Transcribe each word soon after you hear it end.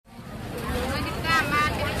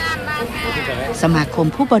สมาคม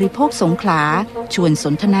ผู้บริโภคสงขลาชวนส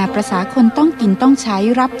นทนาประษาคนต้องกินต้องใช้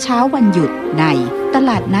รับเช้าวันหยุดในตล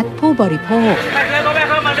าดนัดผู้บริโภค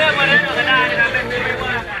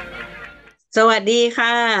สวัสดีค่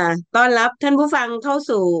ะต้อนรับท่านผู้ฟังเข้า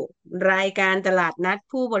สู่รายการตลาดนัด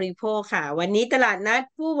ผู้บริโภคค่ะวันนี้ตลาดนัด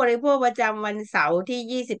ผู้บริโภคประจำวันเสาร์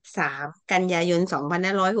ที่23กันยายน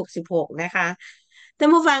2566นะคะท่าน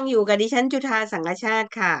ผู้ฟังอยู่กับดิฉันจุฑาสังฆชาติ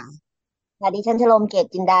ค่ะค่ะดิฉันชโลมเกต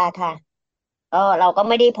จินดาค่ะก็เราก็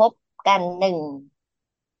ไม่ได้พบกัน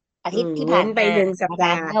อาทิตย์ที่เว้ผ่านมานไป1 สัปนะคะด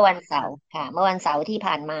าห์เมื่อวันเสาร์ค่ะเมื่อวันเสาร์ที่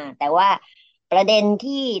ผ่านมาแต่ว่าประเด็น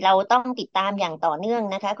ที่เราต้องติดตามอย่างต่อเนื่อง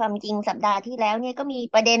นะคะความจริงสัปดาห์ที่แล้วเนี่ยก็มี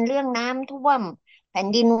ประเด็นเรื่องน้ำท่วมแผ่น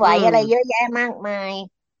ดินไหอืวอะไรเยมอะแยะมากมาย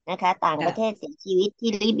นะคะต่างประเทศค่ะเสียชีวิตที่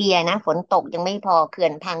ลิเบียนะฝนตกยังไม่พอเขื่อ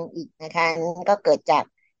นพังอีกนะคะนั่นก็เกิดจาก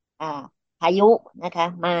อ่าพายุนะคะ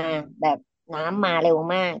มาแบบน้ำมาเร็ว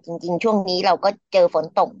มากจริงๆช่วงนี้เราก็เจอฝน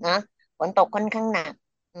ตกนะฝนตกค่อนข้างหนัก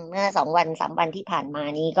เมื่อ2 วัน 3 วันที่ผ่านมา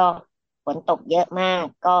นี้ก็ฝนตกเยอะมาก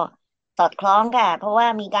ก็สอดคล้องค่ะเพราะว่า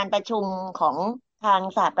มีการประชุมของทาง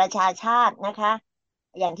สหประชาชาตินะคะ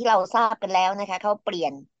อย่างที่เราทราบกันแล้วนะคะเขาเปลี่ย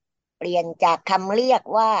นจากคำเรียก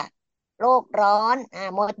ว่าโลกร้อน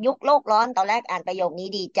หมดยุคโลกร้อนตอนแรกอ่านประโยคนี้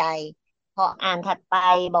ดีใจพออ่านถัดไป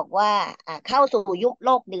บอกว่าเข้าสู่ยุคโล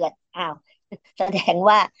กเดือดแสดง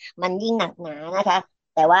ว่ามันยิ่งหนักหนานะคะ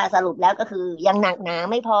แต่ว่าสรุปแล้วก็คือยังหนักหนา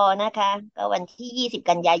ไม่พอนะคะก็วันที่20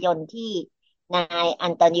กันยายนที่นายอั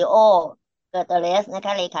นโตนิโอเกอเตเรสนะค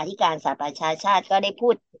ะเลขาธิการสหประชาชาติก็ได้พู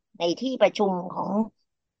ดในที่ประชุมของ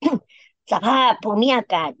สภาพภูมิอา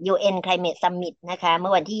กาศ UN Climate Summit นะคะเมื่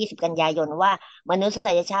อวันที่20กันยายนว่ามนุษ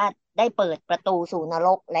ยชาติได้เปิดประตูสู่นร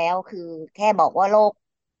กแล้วคือแค่บอกว่าโ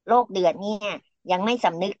ลกเดือดเนี่ยยังไม่ส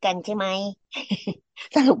ำนึกกันใช่ไหม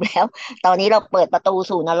สรุปแล้วตอนนี้เราเปิดประตู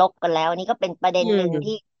สู่นรกกันแล้วนี่ก็เป็นประเด็อืมนหนึ่ง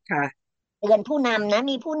ที่ค่ะเตือนผู้นำนะ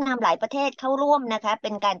มีผู้นำหลายประเทศเข้าร่วมนะคะเป็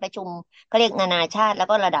นการประชุมเขาเรียกนานาชาติแล้ว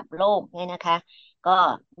ก็ระดับโลกเนี่ยนะคะก็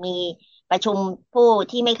มีประชุมผู้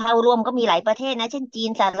ที่ไม่เข้าร่วมก็มีหลายประเทศนะเช่นจีน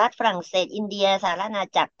สหรัฐฝรั่งเศสอินเดียสหรัฐอาณา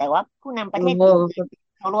จักรแต่ว่าผู้นำประเทศโอ้โหอื่น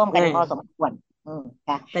ๆเข้าร่วมกันพอสอ่ามควร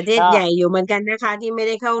ค่ะประเทศก็ใหญ่อยู่เหมือนกันนะคะที่ไม่ไ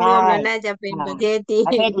ด้เข้าใช่ร่วมแล้วน่าจะเป็นค่ะประเทศที่ ป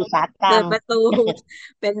ระเทศอุตสาหกรรม เปิดประตู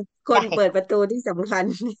เป็นค ใช่ นเปิดประตูที่สำคัญ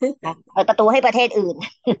ค่ะเปิดประตูให้ประเทศอื่น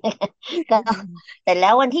ก็เสร็จแล้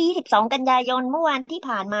ววันที่22กันยายนเมื่อวานที่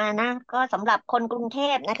ผ่านมานะก็สำหรับคนกรุงเท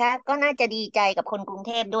พนะคะก็น่าจะดีใจกับคนกรุงเ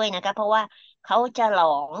ทพด้วยนะคะเพราะว่าเขาจะหล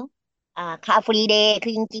องคาฟรีเดย์คื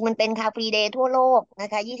อจริงๆมันเป็นคาฟรีเดย์ทั่วโลกนะ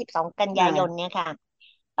คะ22กันยายนค่ะเนี่ยค่ะ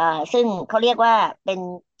ซึ่งเขาเรียกว่าเป็น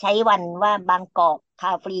ใช้วันว่าบางกอกค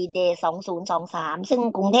าฟรีเดย์2023ซึ่ง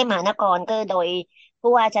กรุงเทพมหานครก็โดย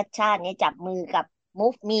ผู้ว่าชัดชาติเนี่ยจับมือกับ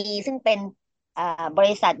Move Me ซึ่งเป็น อ่าบ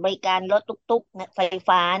ริษัทบริการรถตุ๊กๆไฟ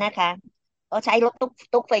ฟ้านะคะก็ใช้รถ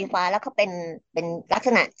ตุ๊กไฟฟ้าแล้วก็เป็นลักษ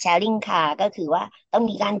ณะแชร์ริ่งคาร์ก็คือว่าต้อง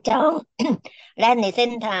มีการจอง แล่นในเส้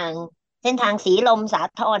นทางสีลมสา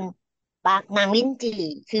ทรปากนางลิ้นจี่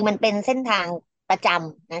คือมันเป็นเส้นทางประจ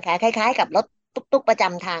ำนะคะคล้ายๆกับรถตุ๊กประจ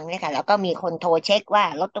ำทางเนี่ยค่ะแล้วก็มีคนโทรเช็คว่า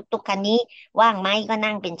รถตุ๊กคันนี้ว่างไหมก็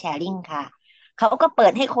นั่งเป็นแชร์ริ่งค่ะเขาก็เปิ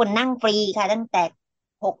ดให้คนนั่งฟรีค่ะตั้งแต่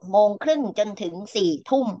6 โมงครึ่งจนถึง4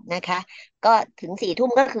 ทุ่มนะคะ ก็ถึง4 ทุ่ม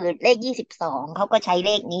ก็คือเลข22เขาก็ใช้เ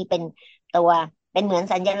ลขนี้เป็นตัวเป็นเหมือน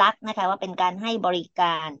สัญลักษณ์นะคะว่าเป็นการให้บริก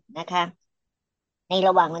ารนะคะในร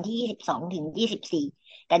ะหว่างวันที่22ถึง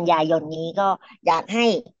24กันยายนนี้ก็อยากให้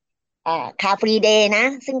คาฟรีเดย์นะ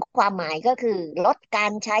ซึ่งความหมายก็คือลดกา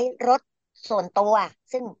รใช้รถส่วนตัว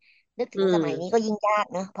ซึ่งนึกถึอืงสมัยนี้มก็ยิ่งยาก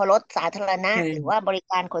นะเพอรถสาธารณะหรือว่าค่ะบริ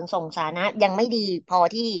การขนส่งสาธารณะยังไม่ดีพอ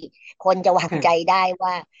ที่คนจะวางใจค่ะได้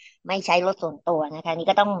ว่าไม่ใช้รถส่วนตัวนะคะนี่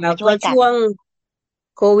ก็ต้องแล้วก็มาช่วยกัน ช่วง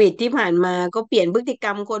โควิดที่ผ่านมาก็เปลี่ยนพฤติกร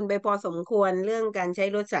รมคนไปพอสมควรเรื่องการใช้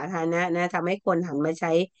รถสาธารณะนะทำให้คนหันมาใ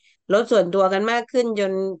ช้รถส่วนตัวกันมากขึ้นจ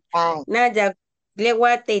นใช่น่าจะเรียกว่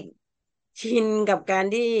าติดชินกับการ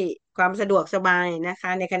ที่ความสะดวกสบายนะคะ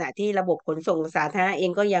ในขณะที่ระบบขนส่งสาธารณะเอ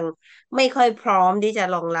งก็ยังไม่ค่อยพร้อมที่จะ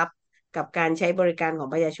รองรับกับการใช้บริการของ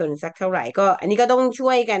ประชาชนสักเท่าไหร่ก็อันนี้ก็ต้องช่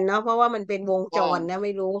วยกันเนาะเพราะว่ามันเป็นวงจรใช่นะไ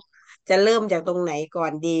ม่รู้จะเริ่มจากตรงไหนก่อ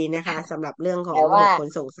นดีนะคะสำหรับเรื่องของแต่ว่าระบบขน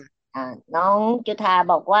ส่งสาธารณะอ่าน้องจุธา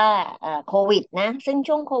บอกว่าโควิดนะซึ่ง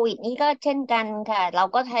ช่วงโควิดนี้ก็เช่นกันค่ะเรา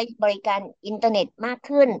ก็ใช้บริการอินเทอร์เน็ตมาก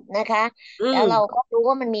ขึ้นนะคะอืแล้วเรามก็รู้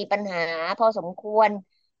ว่ามันมีปัญหาพอสมควร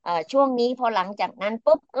ช่วงนี้พอหลังจากนั้น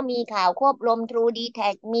ปุ๊บก็มีข่าวควบรวม True d t แท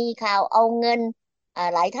มีข่าวเอาเงิน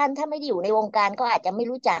หลายท่านถ้าไม่ได้อยู่ในวงการก็อาจจะไม่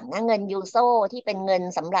รู้จักนะเงินยูโซที่เป็นเงิน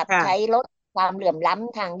สำหรับใช้ค่ะลดความเหลื่อมล้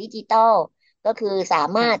ำทางดิจิตอลก็คือสา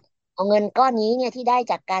มารถ ค่ะเอาเงินก้อนนี้เนี่ยที่ได้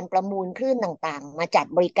จากการประมูลคลื่นต่างๆมาจัด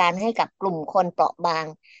บริการให้กับกลุ่มคนเปราะบาง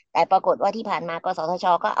แต่ปรากฏว่าที่ผ่านมากสทช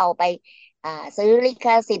ก็เอาไปซื้อลิข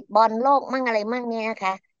สิทธิ์บอลโลกมั่งอะไรมั่งเนี่ยนะค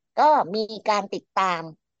ะ ก็มีการติดตาม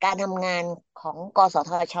การทำงานของกส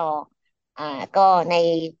ทชอ่าก็ใน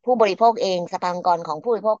ผู้บริโภคเองสภาองค์กรของ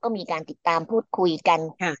ผู้บริโภคก็มีการติดตามพูดคุยกัน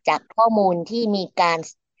ค่ะจากข้อมูลที่มีการ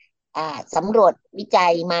อ่าสำรวจวิจั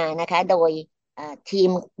ยมานะคะโดยทีม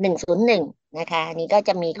101นะคะอันนี้ก็จ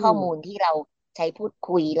ะมีข้อมูลอืมที่เราใช้พูด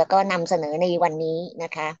คุยแล้วก็นำเสนอในวันนี้น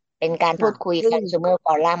ะคะเป็นการพูค่ะดคุย ซึ่ง Consumer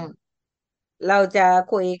Forum เราจะ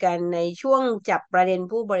คุยกันในช่วงจับประเด็น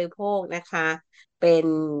ผู้บริโภคนะคะเป็น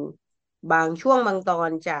บางช่วงบางตอน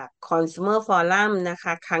จาก Consumer Forum นะค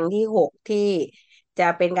ะครั้งที่6ที่จะ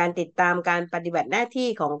เป็นการติดตามการปฏิบัติหน้าที่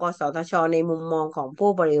ของกสทชในมุมมองของผู้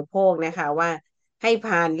บริโภคนะคะว่าให้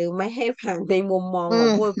ผ่านหรือไม่ให้ผ่านในมุมมองอืของ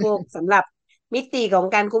ผู้บริโภคมสำหรับมิติของ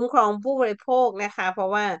การคุ้มครองผู้บริโภคนะคะเพรา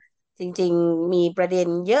ะว่าจริงๆมีประเด็น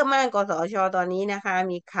เยอะมากกสทชตอนนี้นะคะ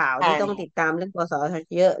มีข่าวที่ต้องติดค่ะตามเรื่องกสทช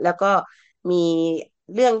เยอะแล้วก็ มี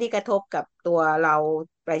เรื่องที่กระทบกับตัวเรา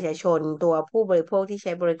ประชาชนตัวผู้บริโภคที่ใ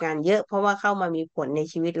ช้บริการเยอะเพราะว่าเข้ามามีผลใน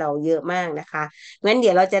ชีวิตเราเยอะมากนะคะงั้นเดี๋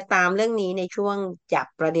ยวเราจะตามเรื่องนี้ในช่วงจับ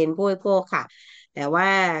ประเด็นผู้บริโภคค่ะแต่ว่า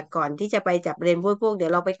ก่อนที่จะไปจับประเด็นผู้บริโภคเดี๋ย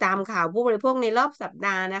วเราไปตามข่าวผู้บริโภคในรอบสัปด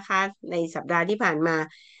าห์นะคะในสัปดาห์ที่ผ่านมา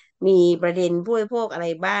มีประเด็นผู้บริโภคอะไร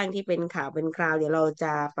บ้างที่เป็นข่าวเป็นคราวเดี๋ยวเราจ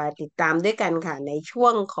ะไปติดตามด้วยกันค่ะในช่ว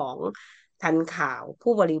งของทันข่าว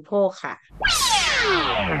ผู้บริโภคค่ะ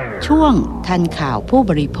ช่วงทันข่าวผู้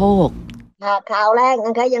บริโภค ค่ะข่าวแรกน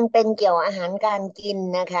ะคะยังเป็นเกี่ยวอาหารการกิน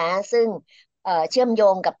นะคะซึ่งเชื่อมโย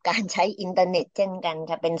งกับการใช้อินเทอร์เน็ตเช่นกัน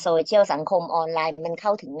ค่ะเป็นโซเชียลสังคมออนไลน์มันเข้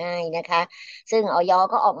าถึงง่ายนะคะซึ่งอย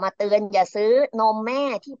ก็ออกมาเตือนอย่าซื้อนมแม่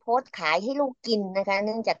ที่โพสต์ขายให้ลูกกินนะคะเ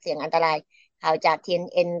นื่องจากเสี่ยงอันตรายข่าวจาก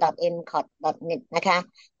tnn.mcot.net นะคะ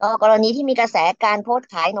ก็กรณีที่มีกระแสการโพสต์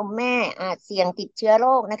ขายนมแม่อาจเสี่ยงติดเชื้อโร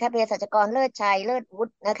คนะคะเภสัชกรเลิศชัยเลิศวุ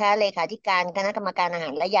ฒินะคะเลขาธิการคณะกรรมการอาหา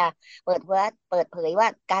รและยา เปิดเผยว่า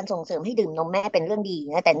การส่งเสริมให้ดื่มนมแม่เป็นเรื่องดี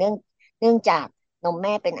นะแต่เนื่องจากนมแ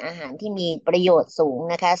ม่เป็นอาหารที่มีประโยชน์สูง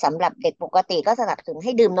นะคะสำหรับเด็กปกติก็สนับสนุนใ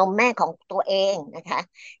ห้ดื่มนมแม่ของตัวเองนะคะ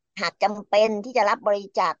หากจำเป็นที่จะรับบริ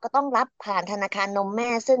จาคก็ต้องรับผ่านธนาคารนมแม่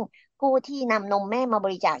ซึ่งผู้ที่นำนมแม่มาบ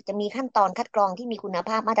ริจาคจะมีขั้นตอนคัดกรองที่มีคุณภ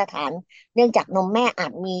าพมาตรฐานเนื่องจากนมแม่อา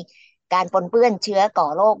จมีการปนเปื้อนเชื้อก่อ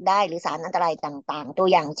โรคได้หรือสารอันตรายต่างๆตัว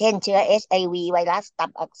อย่างเช่นเชื้อ HIV ไวรัสตั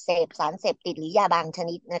บอักเสบสารเสพติดหรือยาบางช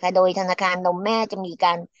นิดนะคะโดยธนาคารนมแม่จะมีก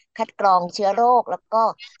ารคัดกรองเชื้อโรคแล้วก็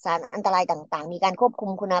สารอันตรายต่างๆมีการควบคุ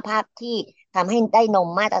มคุณภาพที่ทำให้ได้นม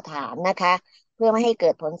มาตรฐานนะคะเพื่อไม่ให้เกิ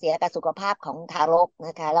ดผลเสียกับสุขภาพของทารกน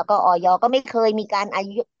ะคะแล้วก็ก็ไม่เคยมีการ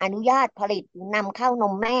อนุญาตผลิตหรือนำเข้าน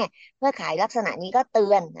มแม่เพื่อขายลักษณะนี้ก็เตื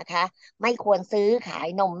อนนะคะไม่ควรซื้อขาย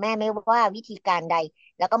นมแม่ไม่ว่าวิธีการใด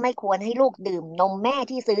แล้วก็ไม่ควรให้ลูกดื่มนมแม่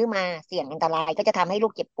ที่ซื้อมาเสี่ยงอันตรายก็จะทำให้ลู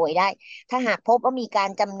กเจ็บป่วยได้ถ้าหากพบว่ามีการ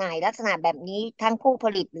จำหน่ายลักษณะแบบนี้ทั้งผู้ผ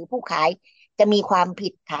ลิตหรือผู้ขายจะมีความผิ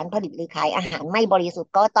ดฐานผลิตหรือขายอาหารไม่บริสุท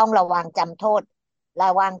ธิ์ก็ต้องระวังโ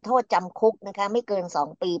ทษจำคุกนะคะไม่เกิน2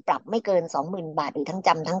 ปีปรับไม่เกิน20,000 บาทหรือทั้งจ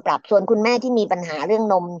ำทั้งปรับส่วนคุณแม่ที่มีปัญหาเรื่อง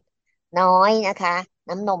นมน้อยนะคะ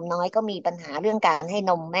น้ำนมน้อยก็มีปัญหาเรื่องการให้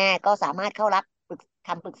นมแม่ก็สามารถเข้ารับค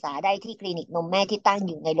ำปรึกษาได้ที่คลินิกนมแม่ที่ตั้งอ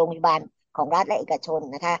ยู่ในโรงพยาบาล ของรัฐและเอกชน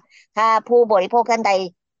นะคะถ้าผู้บริโภคท่านใด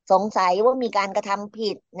สงสัยว่ามีการกระทำ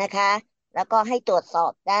ผิดนะคะแล้วก็ให้ตรวจสอ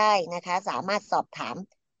บได้นะคะสามารถสอบถาม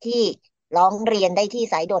ที่ร้องเรียนได้ที่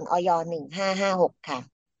สายด่วน1556ค่ะ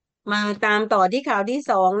มาตามต่อที่ข่าวที่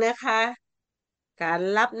2นะคะการ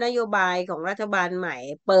รับนโยบายของรัฐบาลใหม่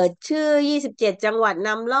เปิดชื่อ27จังหวัดน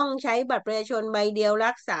ำร่องใช้บัตรประชาชนใบเดียว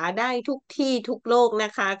รักษาได้ทุกที่ทุกโลกน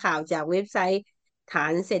ะคะข่าวจากเว็บไซต์ฐา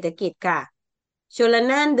นเศรษฐกิจค่ะชล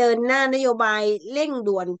น่านเดินหน้านโยบายเร่ง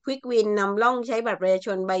ด่วนควิกวินนำร่องใช้บัตรประชาช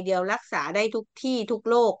นใบเดียวรักษาได้ทุกที่ทุก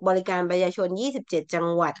โลกบริการประชาชน27จัง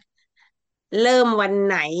หวัด เริ่มวัน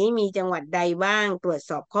ไหนมีจังหวัดใดบ้างตรวจ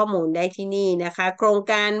สอบข้อมูลได้ที่นี่นะคะโครง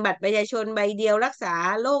การบัตรประชาชนใบเดียวรักษา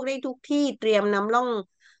โรคได้ทุกที่เตรียมนำร่อง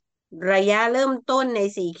ระยะเริ่มต้นใน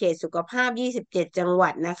4 เขตสุขภาพ27จังหวั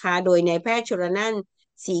ดนะคะโดยนายแพทย์ชลน่าน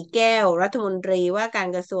สีแก้วรัฐมนตรีว่าการ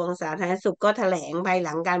กระทรวงสาธารณสุขก็แถลงภายห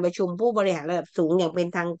ลังการประชุมผู้บริหารระดับสูงอย่างเป็น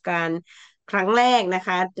ทางการครั้งแรกนะค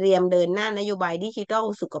ะเตรียมเดินหน้านโยบายดิจิทัล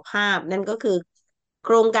สุขภาพนั่นก็คือ โค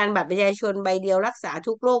รงการบัตรประชาชนใบเดียวรักษา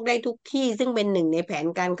ทุกโรคได้ทุกที่ซึ่งเป็นหนึ่งในแผน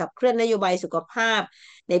การขับเคลื่อนนโยบายสุขภาพ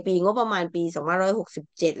ในปีงบประมาณปี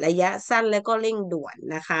2567ระยะสั้นและก็เร่งด่วน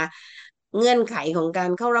นะคะเงื่อนไขของกา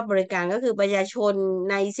รเข้ารับบริการก็คือประชาชน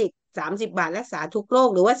ในสิทธิ์30 บาทรักษาทุกโรค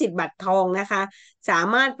หรือว่าสิทธิ์บัตรทองนะคะสา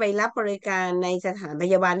มารถไปรับบริการในสถานพ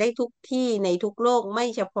ยาบาลได้ทุกที่ในทุกโรคไม่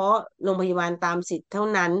เฉพาะโรงพยาบาลตามสิทธิ์เท่า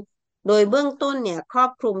นั้นโดยเบื้องต้นเนี่ยครอ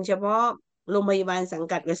บคลุมเฉพาะโรงพยาบาลสัง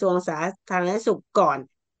กัดกระทรวงสาธารณสุขก่อน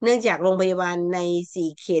เนื่องจากโรงพยาบาลใน4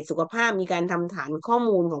 เขตสุขภาพมีการทำฐานข้อ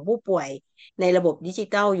มูลของผู้ป่วยในระบบดิจิ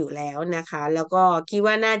ทัลอยู่แล้วนะคะแล้วก็คิด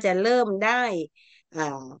ว่าน่าจะเริ่มได้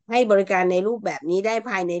ให้บริการในรูปแบบนี้ได้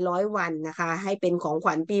ภายใน100 วันนะคะให้เป็นของข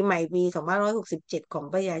วัญปีใหม่ปี2567ของ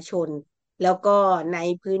ประชาชนแล้วก็ใน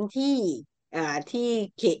พื้นที่ที่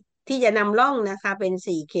เขตที่จะนำร่องนะคะเป็น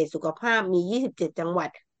4 เขตสุขภาพมี27 จังหวัด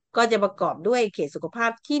ก็จะประกอบด้วยเขตสุขภา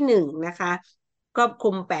พที่1นะคะครอบคลุ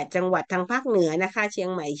ม8 จังหวัดทางภาคเหนือนะคะเชียง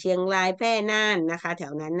ใหม่เชียงรายแพร่น่านนะคะแถ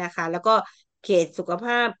วนั้นนะคะแล้วก็เขตสุขภ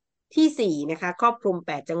าพที่4นะคะครอบคลุม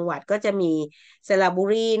8 จังหวัดก็จะมีสระบุ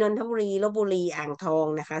รีนนทบุรีลพบุรีอ่างทอง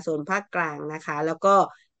นะคะโซนภาคกลางนะคะแล้วก็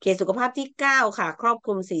เขตสุขภาพที่9ค่ะครอบค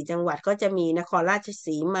ลุม4 จังหวัดก็จะมีนครราช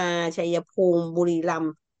สีมาชัยภูมิบุรีรัม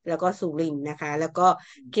ย์แล้วก็สุรินทร์นะคะแล้วก็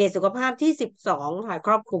เขตสุขภาพที่12ค่ะค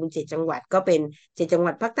รอบคลุม7 จังหวัดก็เป็น7 จังห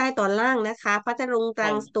วัดภาคใต้ตอนล่างนะคะพัทลุงตรั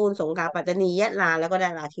งสใช่ตูลสงขลาปัตตานียะลาแล้วก็น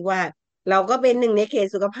ราธิวาสเราก็เป็น1ในเขต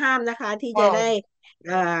สุขภาพนะคะที่ใช่จะได้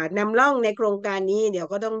นำร่องในโครงการนี้เดี๋ยว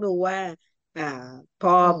ก็ต้องดูว่าอ่าพ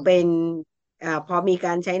ออืเป็นมพอมีก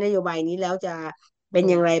ารใช้นโยบายนี้แล้วจะเป็นอืม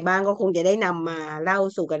อย่างไรบ้างก็คงจะได้นำมาเล่า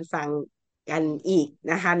สู่กันฟังกันอีก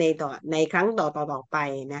นะคะในครั้งต่อไป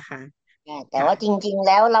นะคะแต่ค่ะว่าจริงๆแ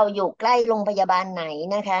ล้วเราอยู่ใกล้โรงพยาบาลไหน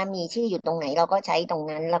นะคะมีชื่ออยู่ตรงไหนเราก็ใช้ตรง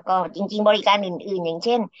นั้นแล้วก็จริงๆบริการอื่นๆอย่างเ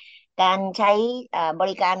ช่นการใช้บ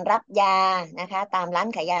ริการรับยานะคะตามร้าน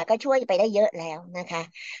ขายยาก็ช่วยไปได้เยอะแล้วนะคะ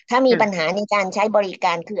ถ้ามีปัญค่ะหาในการใช้บริก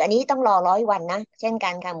ารคืออันนี้ต้องรอ100 วันนะเช่นกั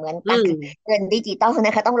นค่ะเหมือนตังอืมเงินดิจิตอลน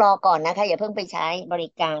ะคะต้องรอก่อนนะคะอย่าเพิ่งไปใช้บริ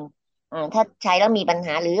การถ้าใช้แล้วมีปัญห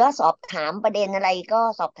าหรือว่าสอบถามประเด็นอะไรก็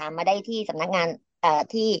สอบถามมาได้ที่สำนักงาน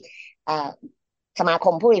ที่เอ่อ สมาค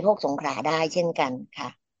มผู้บริโภคสงขลาได้เช่นกันค่ะ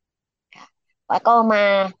ค่ะแล้วก็มา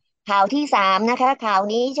ข่าวที่3นะคะข่าว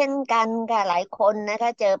นี้เช่นกันค่ะหลายคนนะคะ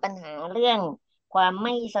เจอปัญหาเรื่องความไ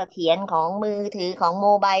ม่เสถียรของมือถือของโม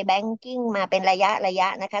บายแบงกิ้งมาเป็นระยะ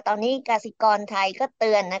นะคะตอนนี้กสิกรไทยก็เ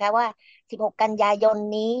ตือนนะคะว่า16กันยายน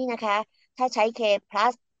นี้นะคะถ้าใช้ K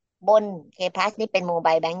Plus บน K Plus นี่เป็นโมบ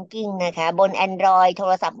ายแบงกิ้งนะคะบน Android โท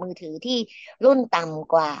รศัพท์มือถือที่รุ่นต่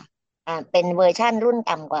ำกว่า เป็นเวอร์ชั่นรุ่น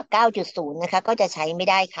ต่ำกว่า 9.0 นะคะก็จะใช้ไม่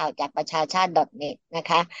ได้ข่าวจากประชาชาติ .net นะ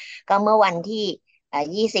คะก็เมื่อวันที่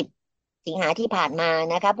20 สิงหาที่ผ่านมา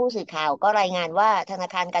นะคะผู้สื่อข่าวก็รายงานว่าธนา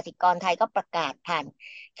คารกสิกรไทยก็ประกาศผ่าน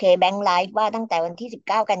K-Bank Live ว่าตั้งแต่วันที่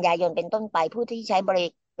19กันยายนเป็นต้นไปผู้ที่ใช้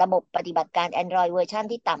ระบบปฏิบัติการ Android เวอร์ชัน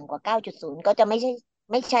ที่ต่ำกว่า 9.0 ก็จะไม่ใช่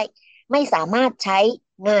ไม่สามารถใช้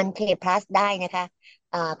งาน K Plus ได้นะคะ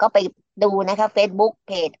ก็ไปดูนะคะ Facebook เ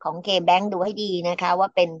พจของ K-Bank ดูให้ดีนะคะว่า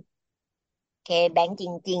เป็น K-Bank จ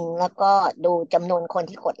ริงๆแล้วก็ดูจำนวนคน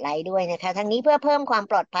ที่กดไลค์ด้วยนะคะทั้งนี้เพื่อเพิ่มความ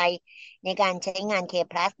ปลอดภัยในการใช้งาน K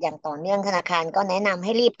Plus อย่างต่อเนื่องธนาคารก็แนะนำใ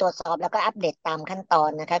ห้รีบตรวจสอบแล้วก็อัปเดตตามขั้นตอน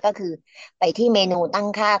นะคะก็คือไปที่เมนูตั้ง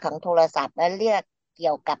ค่าของโทรศัพท์แล้วเลือกเกี่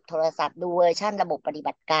ยวกับโทรศัพท์ดูเวอร์ชันระบบปฏิ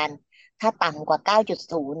บัติการถ้าต่ำกว่า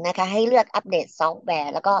 9.0 นะคะให้เลือกอัปเดตซอฟต์แว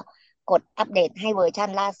ร์แล้วก็กดอัปเดตให้เวอร์ชัน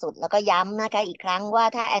ล่าสุดแล้วก็ย้ำนะคะอีกครั้งว่า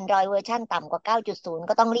ถ้า Android เวอร์ชันต่ำกว่า 9.0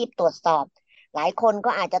 ก็ต้องรีบตรวจสอบ หลายคนก็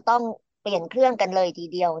อาจจะต้องเปลี่ยนเครื่องกันเลยที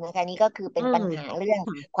เดียวนะคะนี่ก็คือเป็อืมนปัญหาเรื่อง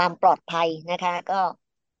ค่ะความปลอดภัยนะคะ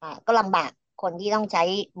ก็ลำบากคนที่ต้องใช้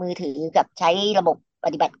มือถือกับใช้ระบบป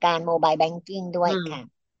ฏิบัติการโมบายแบงกิ้งด้วอืมยค่ะ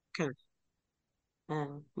ค่ะ อ่า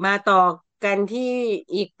มาต่อกันที่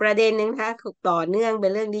อีกประเด็นหนึ่งนะคะต่อเนื่องเป็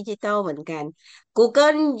นเรื่องดิจิทัลเหมือนกัน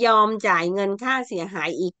Google ยอมจ่ายเงินค่าเสียหาย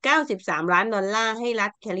อีก93 ล้านดอลลาร์ให้รั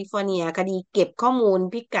ฐแคลิฟอร์เนียคดีเก็บข้อมูล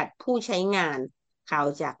พิกัดผู้ใช้งานข่าว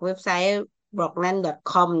จากเว็บไซต์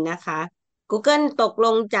blognan.com นะคะ Google ตกล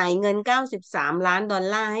งจ่ายเงิน93 ล้านดอล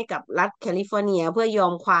ลาร์ให้กับรัฐแคลิฟอร์เนียเพื่อยอ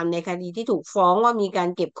มความในคดีที่ถูกฟ้องว่ามีการ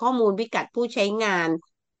เก็บข้อมูลพิกัดผู้ใช้งาน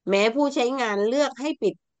แม้ผู้ใช้งานเลือกให้ปิ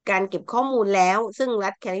ดการเก็บข้อมูลแล้ว ซึ่งรั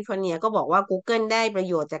ฐแคลิฟอร์เนียก็บอกว่า Google ได้ประ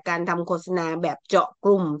โยชน์จากการทำโฆษณาแบบเจาะก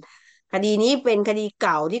ลุ่ม คดีนี้เป็นคดีเ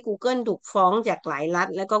ก่าที่ Google ถูกฟ้องจากหลายรัฐ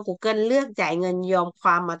แล้วก็ Google เลือกจ่ายเงินยอมคว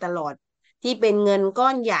ามมาตลอด ที่เป็นเงินก้อ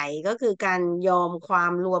นใหญ่ก็คือการยอมควา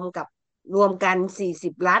มรวมกัน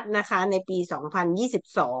40รัฐนะคะในปี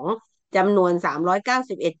2022จำนวน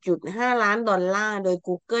391.5 ล้านดอลลาร์โดย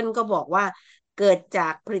Google ก็บอกว่า เกิดจา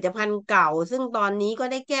กผลิตภัณฑ์เก่าซึ่งตอนนี้ก็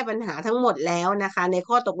ได้แก้ปัญหาทั้งหมดแล้วนะคะใน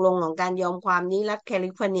ข้อตกลงของการยอมความนี้รัฐแค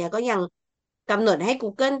ลิฟอร์เนียก็ยังกำหนดให้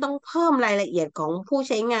Google ต้องเพิ่มรายละเอียดของผู้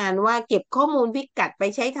ใช้งานว่าเก็บข้อมูลพิกัดไป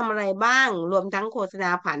ใช้ทำอะไรบ้างรวมทั้งโฆษณา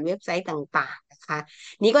ผ่านเว็บไซต์ต่างๆนะคะ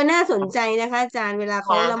นี่ก็น่าสนใจนะคะอาจารย์เวลาเข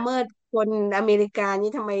าละค่ะเมิดคนอเมริกานี่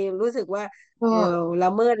ทำไมรู้สึกว่าอืเออมล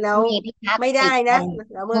ะเมิดแล้วมีพิทักไม่ได้ษ์สิทธิ์นะกัน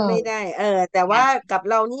ละเมิอืมดไม่ได้แต่ว่าค่ะกับ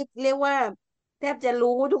เรานี่เรียกว่า แทบจะ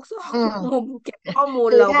รู้ทุกซอกอืม ทุกมุมเก็บข้อมูล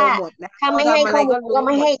คือเราไปถ้าหมดนะเราไม่ให้ทำอะไรก็ข้อมูลก็ไ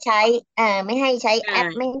ม่รู้หมดให้ใช้ไม่ให้ใช้แอป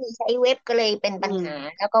ไม่อ่าให้ใช้เว็บก็เลยเป็นอืมปัญหา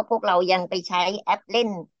แล้วก็พวกเรายังไปใช้แอปเล่น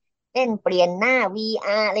เปลี่ยนหน้า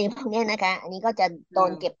VR อะไรพวกเนี้ยนะคะอันนี้ก็จะโด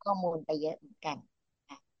นเก็บอ่าข้อมูลไปเยอะเหมือนกัน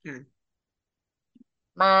ค่ะค่ะ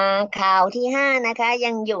มาข่าวที่ห้านะคะ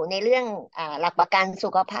ยังอยู่ในเรื่องหลักประกันสุ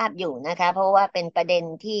ขภาพอยู่นะคะเพราะว่าเป็นประเด็น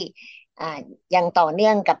ที่อ่ายังต่อเนื่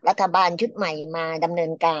องกับรัฐบาลชุดใหม่มาดำเนิ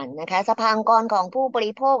นการนะคะสภาองค์กรของผู้บ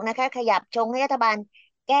ริโภคนะคะขยับชงให้รัฐบาล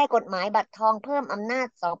แก้กฎหมายบัตรทองเพิ่มอำนาจ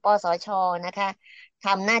สปสชนะคะท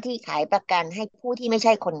ำหน้าที่ขายประกันให้ผู้ที่ไม่ใ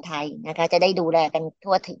ช่คนไทยนะคะจะได้ดูแลกัน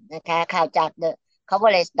ทั่วถึงนะคะข่าวจาก The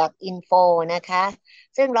coverage.info นะคะ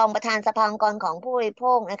ซึ่งรองประธานสภาองค์กรของผู้บริโภ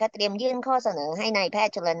คนะคะเตรียมยื่นข้อเสนอให้นายแพท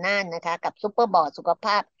ย์ชลน่านนะคะกับซุปเปอร์บอร์ดสุขภ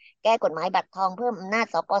าพแก้กฎหมายบัตรทองเพิ่มอำนาจ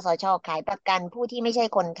สปสชขายประกันผู้ที่ไม่ใช่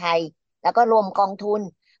คนไทยแล้วก็รวมกองทุน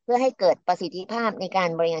เพื่อให้เกิดประสิทธิภาพในการ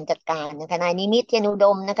บริหารจัดการนะคะนายนิมิตรเทียนอุด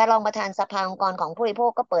มนะคะรองประธานสภาองค์กรของผู้บริโภ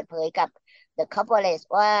คก็เปิดเผยกับ The Coverage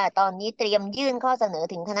ว่าตอนนี้เตรียมยื่นข้อเสนอ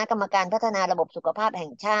ถึงคณะกรรมการพัฒนาระบบสุขภาพแห่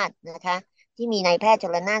งชาตินะคะที่มีนายแพทย์ช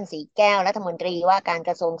ลน่านสีแก้วรัฐมนตรีว่าการก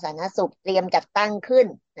ระทรวงสาธารณสุขเตรียมจัดตั้งขึ้น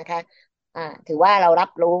นะคะถือว่าเรารั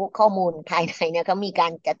บรู้ข้อมูลภายในเนี่ยเขามีกา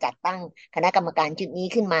รจะจัดตั้งคณะกรรมการชุดนี้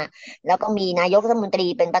ขึ้นมาแล้วก็มีนายกรัฐมนตรี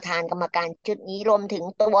เป็นประธานกรรมการชุดนี้รวมถึง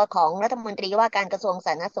ตัวของรัฐมนตรีว่าการกระทรวงส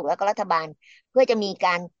าธารณสุขและก็รัฐบาลเพื่อจะมีก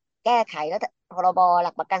ารแก้ไขรัฐพรบห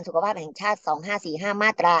ลักประกันสุขภาพแห่งชาติ2545ม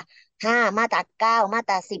าตรา5มาตรา9มา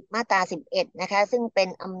ตรา10มาตรา11นะคะซึ่งเป็น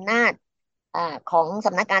อำนาจของส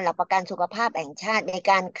ำนักงานหลักประกันสุขภาพแห่งชาติใน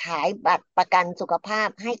การขายบัตรประกันสุขภาพ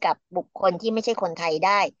ให้กับบุคคลที่ไม่ใช่คนไทยไ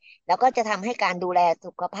ด้แล้วก็จะทำให้การดูแล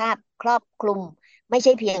สุขภาพครอบคลุมไม่ใ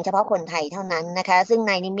ช่เพียงเฉพาะคนไทยเท่านั้นนะคะซึ่ง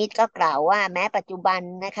นายนิมิตรก็กล่าวว่าแม้ปัจจุบัน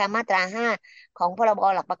นะคะมาตรา5ของพรบ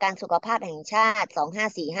หลักประกันสุขภาพแห่งชาติ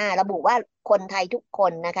2545ระบุว่าคนไทยทุกค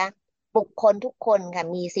นนะคะบุคคลทุกคนค่ะ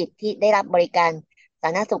มีสิทธิ์ที่ได้รับบริการสา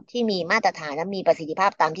ธารณสุขที่มีมาตรฐานและมีประสิทธิภา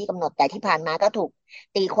พตามที่กำหนดแต่ที่ผ่านมาก็ถูก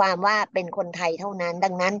ตีความว่าเป็นคนไทยเท่านั้นดั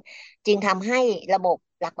งนั้นจึงทำให้ระบบ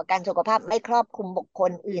หลักประกันสุขภาพไม่ครอบคลุมบุคค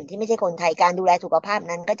ลอื่นที่ไม่ใช่คนไทยการดูแลสุขภาพ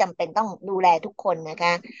นั้นก็จำเป็นต้องดูแลทุกคนนะค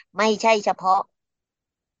ะไม่ใช่เฉพาะ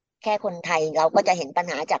แค่คนไทยเราก็จะเห็นปัญ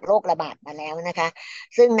หาจากโรคระบาดมาแล้วนะคะ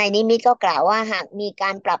ซึ่งในนิมิตก็กล่าวว่าหากมีก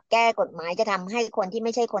ารปรับแก้กฎหมายจะทำให้คนที่ไ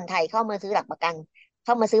ม่ใช่คนไทยเข้ามาซื้อหลักประกันเ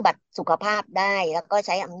ข้ามาซื้อบัตรสุขภาพได้แล้วก็ใ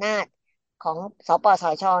ช้อำนาจของสปส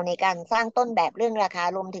ชในการสร้างต้นแบบเรื่องราคา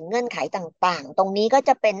รวมถึงเงื่อนไขต่างๆตรงนี้ก็จ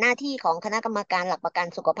ะเป็นหน้าที่ของคณะกรรมการหลักประกัน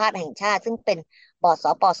สุขภาพแห่งชาติซึ่งเป็นบอร์ดส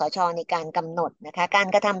ปสชในการกำหนดนะคะการ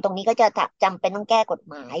กระทำตรงนี้ก็จะจำเป็นต้องแก้กฎ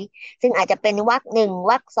หมาย ซึ่งอาจจะเป็นวรรคหนึ่ง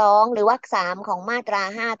วรรคสองหรือวรรคสามของมาตรา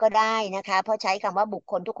5ก็ได้นะคะเพราะใช้คำว่าบุค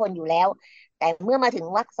คลทุกคนอยู่แล้วแต่เมื่อมาถึง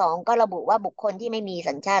วรรคสองก็ระบุว่าบุคคลที่ไม่มี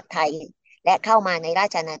สัญชาติไทยและเข้ามาในรา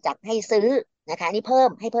ชอาณาจักรให้ซื้อนะคะนี่เ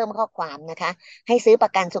พิ่มข้อความนะคะให้ซื้อปร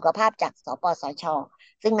ะกันสุขภาพจากสปสช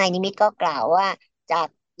ซึ่งนายนิมิตก็กล่าวว่าจาก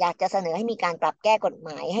อยากจะเสนอให้มีการปรับแก้กฎหม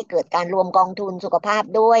ายให้เกิดการรวมกองทุนสุขภาพ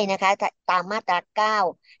ด้วยนะคะตามมาตรา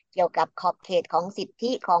9เกี่ยวกับขอบเขตของสิท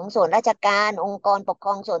ธิของส่วนราชการองค์กรปกคร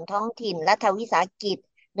องส่วนท้องถิ่นรัฐวิสาหกิจ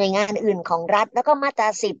หน่วยงานอื่นของรัฐแล้วก็มาตรา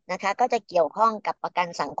10นะคะก็จะเกี่ยวข้องกับประกัน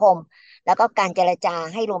สังคมแล้วก็การเจรจา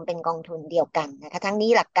ให้รวมเป็นกองทุนเดียวกันนะคะทั้งนี้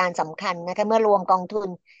หลักการสำคัญนะคะเมื่อรวมกองทุน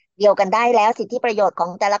เดียวกันได้แล้วสิทธิประโยชน์ขอ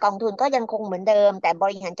งแต่ละกองทุนก็ยังคงเหมือนเดิมแต่บ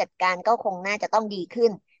ริหารจัดการก็คงน่าจะต้องดีขึ้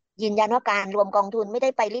นยืนยันว่าการรวมกองทุนไม่ได้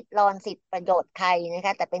ไปริดรอนสิทธิประโยชน์ใครนะค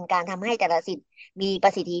ะแต่เป็นการทำให้แต่ละสิทธิมีปร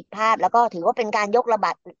ะสิทธิภาพแล้วก็ถือว่าเป็นการยกร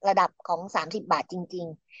ะดับของ30 บาทจริง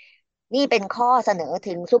ๆนี่เป็นข้อเสนอ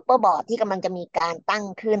ถึงซุปเปอร์บอร์ดที่กำลังจะมีการตั้ง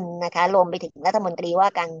ขึ้นนะคะรวมไปถึงรัฐมนตรีว่า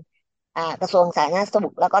การกระทรวงสาธารณสุ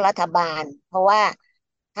ขแล้วก็รัฐบาลเพราะว่า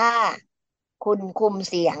ถ้าคุณคุม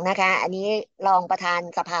เสียงนะคะอันนี้รองประธาน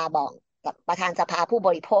สภาบอกกับประธานสภาผู้บ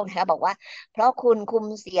ริโภคนะคะบอกว่าเพราะคุณคุม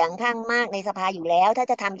เสียงข้างมากในสภาอยู่แล้วถ้า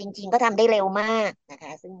จะทำจริงๆก็ทำได้เร็วมากนะค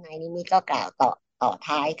ะซึ่งนายนิมิตรก็กล่าวต่อ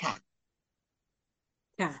ท้ายค่ะ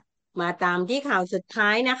ค่ะมาตามที่ข่าวสุดท้า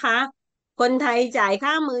ยนะคะคนไทยจ่าย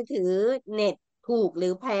ค่ามือถือเน็ตถูกหรื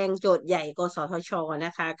อแพงโจทย์ใหญ่กสทชน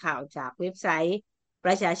ะคะข่าวจากเว็บไซต์ป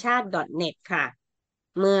ระชาชาติ .net ค่ะ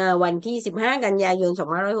เมื่อวันที่15กันยายน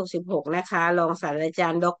2566นะคะรองศาสตราจา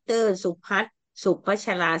รย์ดรสุพัฒน์สุพัช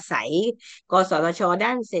ราไสยกสทชด้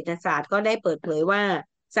านเศรษฐศาสตร์ก็ได้เปิดเผยว่า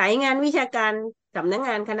สายงานวิชาการสำนักง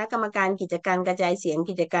านคณะกรรมการกิจการกระจายเสียง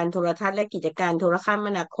กิจการโทรทัศน์และกิจการโทรคม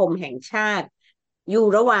นาคมแห่งชาติ อยู่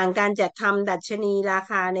ระหว่างการจัดทำดัชนีรา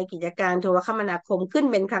คาในกิจการโทรคมนาคมขึ้น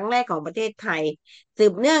เป็นครั้งแรกของประเทศไทยสื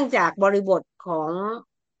บเนื่องจากบริบทของ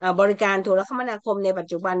บริการโทรคมนาคมในปัจ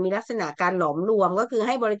จุบันมีลักษณะการหลอมรวมก็คือใ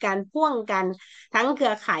ห้บริการพ่วงกันทั้งเครื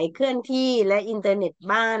อข่ายเคลื่อนที่และอินเทอร์เน็ต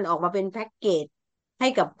บ้านออกมาเป็นแพ็กเกจให้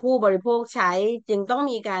กับผู้บริโภคใช้จึงต้อง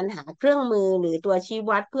มีการหาเครื่องมือหรือตัวชี้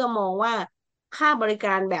วัดเพื่อมองว่าค่าบริก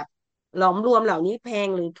ารแบบหลอมรวมเหล่านี้แพง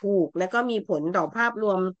หรือถูกและก็มีผลต่อภาพร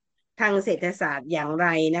วม ทางเศรษฐศาสตร์อย่างไร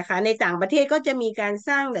นะคะในต่างประเทศก็จะมีการส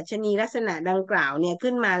ร้างดัชนีลักษณะดังกล่าวเนี่ย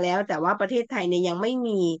ขึ้นมาแล้วแต่ว่าประเทศไทยเนี่ยยังไม่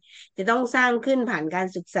มีจะต้องสร้างขึ้นผ่านการ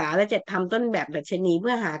ศึกษาและจัดทำต้นแบบดัชนีเ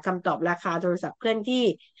พื่อหาคำตอบราคาโทรศัพท์เคลื่อนที่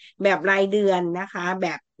แบบรายเดือนนะคะแบ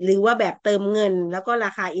บหรือว่าแบบเติมเงินแล้วก็ร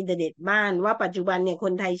าคาอินเทอร์เน็ตบ้านว่าปัจจุบันเนี่ยค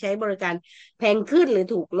นไทยใช้บริการแพงขึ้นหรือ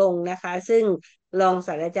ถูกลงนะคะซึ่งรองศ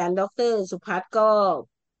าสตราจารย์ดรสุพัฒน์ก็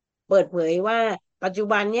เปิดเผยว่าปัจจุ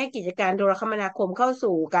บันเนี้ยกิจการโทรคมนาคมเข้า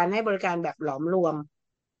สู่การให้บริการแบบหลอมรวม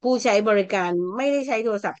ผู้ใช้บริการไม่ได้ใช้โท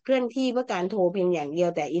รศัพท์เคลื่อนที่เพื่อการโทรเพียงอย่างเดียว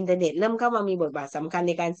แต่อินเทอร์เน็ตเริ่มเข้ามามีบทบาทสำคัญใ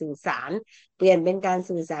นการสื่อสารเปลี่ยนเป็นการ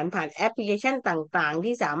สื่อสารผ่านแอปพลิเคชันต่างๆ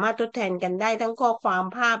ที่สามารถทดแทนกันได้ทั้งข้อความ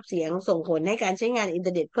ภาพเสียงส่งผลให้การใช้งานอินเท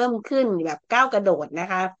อร์เน็ตเพิ่มขึ้นแบบก้าวกระโดดนะ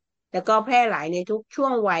คะแล้วก็แพร่หลายในทุกช่ว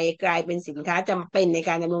งวัยกลายเป็นสินค้าจำเป็นใน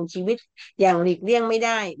การดำรงชีวิตอย่างหลีกเลี่ยงไม่ไ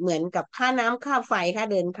ด้เหมือนกับค่าน้ำค่าไฟค่า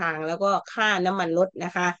เดินทางแล้วก็ค่าน้ำมันรถน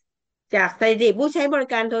ะคะจากสถิติผู้ใช้บริ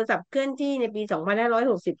การโทรศัพท์เคลื่อนที่ในปี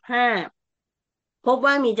2565พบ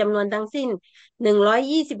ว่ามีจำนวนทั้งสิ้น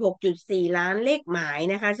126.4ล้านเลขหมาย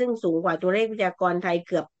นะคะซึ่งสูงกว่าตัวเลขประชากรไทย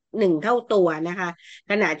เกือบ1 เท่าตัวนะคะ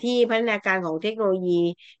ขณะที่พัฒนาการของเทคโนโลยี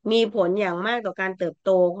มีผลอย่างมากต่อการเติบโต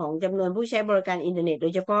ของจำนวนผู้ใช้บริการอินเทอร์เน็ตโด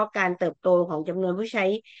ยเฉพาะการเติบโตของจำนวนผู้ใช้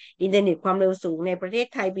อินเทอร์เน็ตความเร็วสูงในประเทศ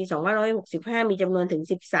ไทยปี2565มีจำนวนถึง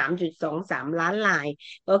13.23ล้านราย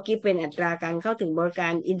ก็คิดเป็นอัตราการเข้าถึงบริกา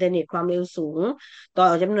รอินเทอร์เน็ตความเร็วสูงต่อ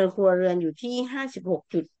จำนวนครัวเรือนอยู่ที่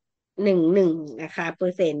56.11นะคะเปอ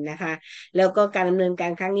ร์เซ็นต์นะคะแล้วก็การดำเนินกา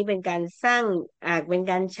รครั้งนี้เป็นการสร้างเป็น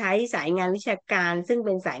การใช้สายงานวิชาการซึ่งเ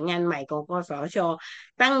ป็นสายงานใหม่ของกสช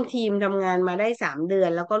ตั้งทีมทำงานมาได้3 เดือน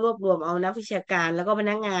แล้วก็รวบรวมเอานักวิชาการแล้วก็พ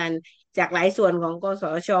นักงานจากหลายส่วนของกส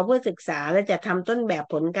ชเพื่อศึกษาและจะทำต้นแบบ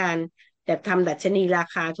ผลการจัดทำดัชนีรา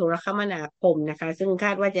คาโทรคมนาคมนะคะซึ่งค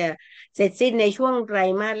าดว่าจะเสร็จสิ้นในช่วงไตร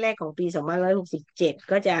มาสแรกของปี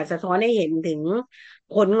2567ก็จะสะท้อนให้เห็นถึง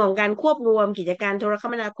ผลของการควบรวมกิจการโทรค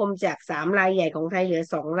มนาคมจาก3 รายใหญ่ของไทยเหลือ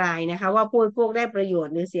2 รายนะคะว่าผู้บริโภคได้ประโยช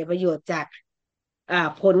น์หรือเสียประโยชน์จาก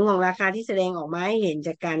ผลของราคาที่แสดงออกมาให้เห็นจ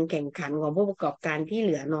ากการแข่งขันของผู้ประกอบการที่เห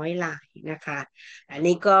ลือน้อยรายนะคะอัน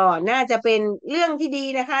นี้ก็น่าจะเป็นเรื่องที่ดี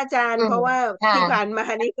นะคะอาจารย์อืมเพราะว่าค่ะที่ผ่านมา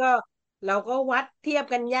นี่ก็เราก็วัดเทียบ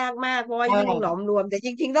กันยากมากเพราะว่าใช่ยิ่งหลอมรวมแต่จ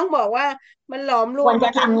ริงๆต้องบอกว่ามันหลอมรควรจะวมมา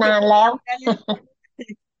เป็นทำสิบนานแล้ว ปีแล้วนะ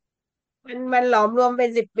มันหลอมรวมเป็น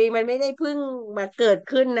10 ปีมันไม่ได้เพิ่งมาเกิด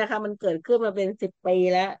ขึ้นนะคะมันเกิดขึ้นมาเป็น10 ปี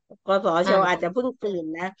แล้วกสชอาจอ่าจะเพิ่งตื่น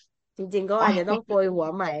นะจริงๆก็อาจจะต้องโปรยหัว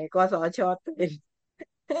ใหม่กสชตื่น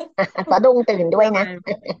สะดุ้งตื่นด้วยนะ ประมาณ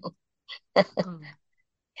อืม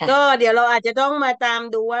ก็ค่ะเดี๋ยวเราอาจจะต้องมาตาม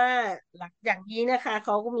ดูว่าหลังจากนี้นะคะเข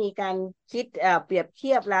าก็มีการคิดเปรียบเ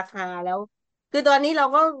ทียบราคาแล้วคือตอนนี้เรา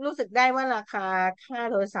ก็รู้สึกได้ว่าราคาค่า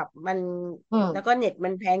โทรศัพท์มันอืมแล้วก็เน็ตมั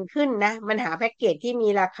นแพงขึ้นนะมันหาแพ็กเกจที่มี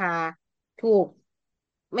ราคาถูก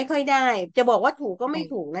ไม่ค่อยได้จะบอกว่าถูกก็ไม่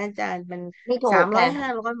ถูกนะอาจารย์มันไม่ถู300กค่ะ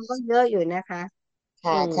500มันก็เยอะอยู่นะคะอื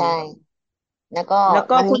ค่ะมใช่แล้วก็แล้ว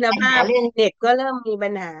ก็มันมีคุณภาพปัญหาเรื่องเน็ตก็เริ่มมีปั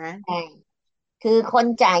ญหาใช่ คือคน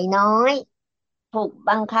จ่ายน้อยถูก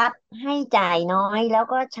บังคับให้จ่ายน้อยแล้ว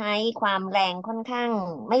ก็ใช้ความแรงค่อนข้าง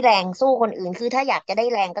ไม่แรงสู้คนอื่นคือถ้าอยากจะได้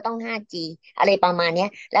แรงก็ต้อง 5G อะไรประมาณเนี้ย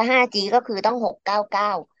แล้ว 5G ก็คือต้อง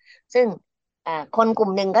699ซึ่งคนกลุ่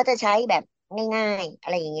มหนึ่งก็จะใช้แบบง่ายๆอะ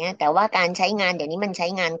ไรอย่างเงี้ยแต่ว่าการใช้งานเดี๋ยวนี้มันใช้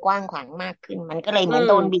งานกว้างขวางมากขึ้นมันก็เลยอืเหมือน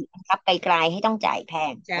โดนบีมบบังคับไกลๆให้ต้องจ่ายแพ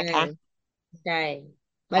งใช่ นะคะใช่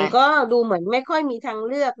มันก็ค่ะดูเหมือนไม่ค่อยมีทาง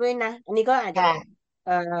เลือกด้วยนะอันนี้ก็อาจจะค่ะเ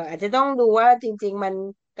อ่ออาจจะต้องดูว่าจริงๆมัน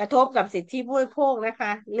กระทบกับสิทธิผู้บริโภคนะค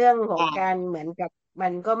ะเรื่องของการค่ะเหมือนกับมั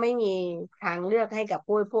นก็ไม่มีทางเลือกให้กับ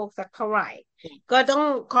ผู้บริโภคสักเท่าไหร่ก็ต้อง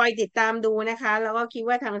คอยติดตามดูนะคะแล้วก็คิด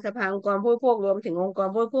ว่าทางสภาองค์กรผู้บริโภครวมถึงองค์กร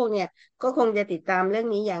ผู้บริโภคเนี่ยก็คงจะติดตามเรื่อง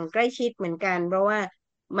นี้อย่างใกล้ชิดเหมือนกันเพราะว่า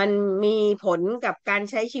มันมีผลกับการ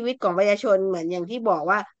ใช้ชีวิตของประชาชนเหมือนอย่างที่บอก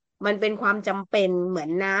ว่า มันเป็นความจำเป็นเหมือน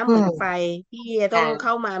น้ำอืมเหมือนไฟที่จะต้องเข้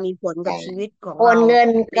าค่ะ มามีผลกับใช่ชีวิตของโอนเราเงิน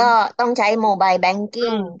ก็เป็นต้องใช้โมบายแบง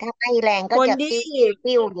กิ้งอืมถ้าไม่แรงก็คนที่จะปิ้ว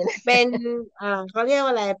ปิ้วอยู่นะเป็นเขาเรียกว่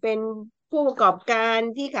าอะไรเป็นผู้ประกอบการ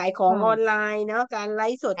ที่ขายขออืมงออนไลน์เนาะการไล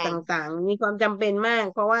ฟ์สดตใช่่างๆมีความจำเป็นมาก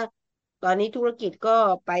เพราะว่าตอนนี้ธุรกิจก็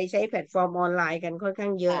ไปใช้แพลตฟอร์มออนไลน์กันค่อนข้า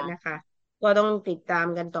งเยอะนะค่ะคะก็ต้องติดตาม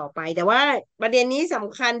กันต่อไปแต่ว่าประเด็นนี้ส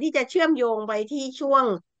ำคัญที่จะเชื่อมโยงไปที่ช่วง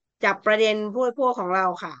จับประเด็นผู้บริโภคของเรา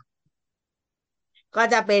ค่ะ ก็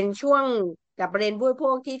จะเป็นช่วงกับประเด็นผู้บริโภ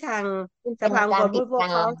คที่ทางซึ่งเป็นสภาองค์กการรผู้บริโภค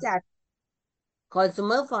เขาติดตามจัด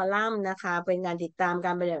Consumer Forum นะคะเป็นการติดตามก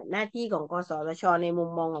ารปฏิบัติหน้าที่ของกสทชในมุม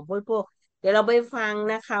มองของผู้บริโภคเดี๋ยวเราไปฟัง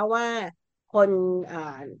นะคะว่าคนอ่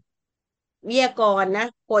าวิทยากรนะ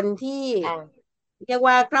คนที่ค่ะเรียก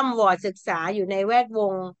ว่าคร่ำวอร์ดศึกษาอยู่ในแวดว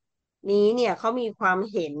งนี้เนี่ยเขามีความ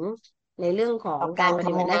เห็น ในเรื่องของต่อการป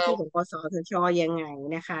ฏิบัติหน้าการทำงานที่ของกสทชยังไง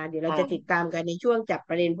นะคะเดี๋ยวเราจะติดค่ะตามกันในช่วงจับ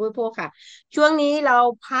ประเด็นผู้บริโภคค่ะช่วงนี้เรา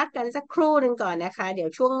พักกันสักครู่หนึ่งก่อนนะคะเดี๋ยว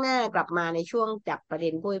ช่วงหน้ากลับมาในช่วงจับประเด็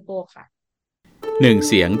นผู้บริโภคค่ะหนึ่ง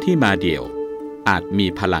เสียงที่มาเดี่ยวอาจมี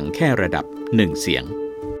พลังแค่ระดับหนึ่งเสียง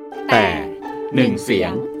แต่หนึ่งเสีย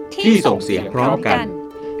งที่ส่งเสียงพร้อมกัน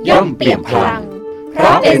ย่อมเปลี่ยนพลังเพร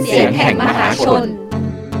าะเป็นเสียงแห่งมหาชน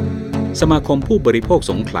สมาคมผู้บริโภค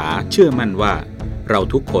สงขลาเชื่อมั่นว่าเรา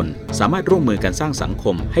ทุกคนสามารถร่วมมือกันสร้างสังค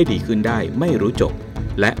มให้ดีขึ้นได้ไม่รู้จบ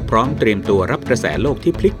และพร้อมเตรียมตัวรับกระแสโลก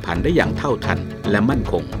ที่พลิกผันได้อย่างเท่าทันและมั่น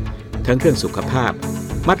คงทั้งเรื่องสุขภาพ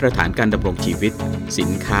มาตรฐานการดำรงชีวิตสิ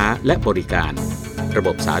นค้าและบริการระบ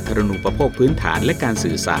บสาธารณูปโภคพื้นฐานและการ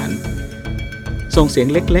สื่อสารส่งเสียง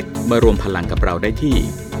เล็กๆมารวมพลังกับเราได้ที่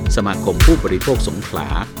สมาคมผู้บริโภคสงขลา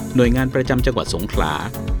หน่วยงานประจำจังหวัดสงขลา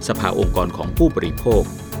สภาองค์กรของผู้บริโภค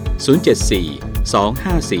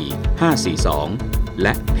074-254-542แล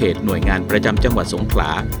ะเพจหน่วยงานประจำจังหวัดสงขล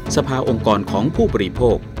าสภาองค์กรของผู้บริโภ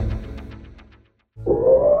ค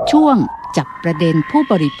ช่วงจับประเด็นผู้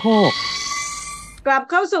บริโภคกลับ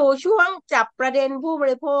เข้าสู่ช่วงจับประเด็นผู้บ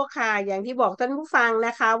ริโภคค่ะอย่างที่บอกท่านผู้ฟังน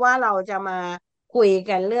ะคะว่าเราจะมาคุย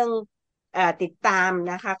กันเรื่องติดตาม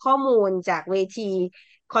นะคะข้อมูลจากเวที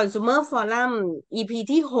Consumer Forum EP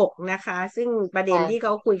ที่6นะคะซึ่งประเด็นที่เข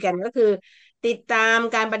าคุยกันก็คือติดตาม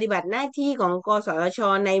การปฏิบัติหน้าที่ของกสทช.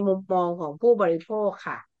ในมุมมองของผู้บริโภค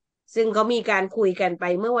ค่ะซึ่งเขามีการคุยกันไป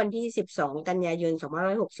เมื่อวันที่12กันยายน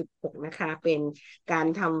2566นะคะเป็นการ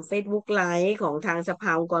ทำ Facebook Live ของทางสภ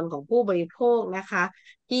าองค์กรของผู้บริโภคนะคะ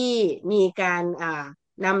ที่มีการ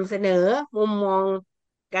นำเสนอมุมมอง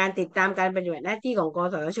การติดตามการปฏิบัติหน้าที่ของก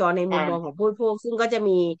สทช.ในมุมมองของผู้บริโภคซึ่งก็จะ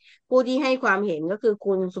มีผู้ที่ให้ความเห็นก็คือ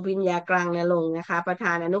คุณสุพิญญากลางนรงค์นะคะประธ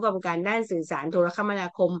านอนุกรรมการด้านสื่อสารโทรคมนา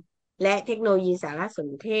คมและเทคโนโลยีสารสน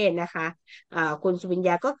เทศนะคะคุณสุวิญญ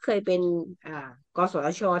าก็เคยเป็นกสท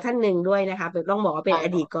ช.ท่านหนึ่งด้วยนะคะต้องบอกว่าเป็นอ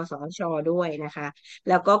ดีตกสทช.ด้วยนะคะ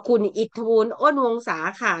แล้วก็คุณอิทธวูลอ้นวงศา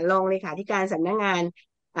ค่ะรองเลขาธิการสำนักงาน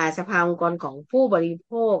สภาองค์กรของผู้บริโ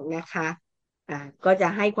ภคนะคะก็จะ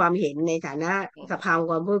ให้ความเห็นในฐานะสภาองค์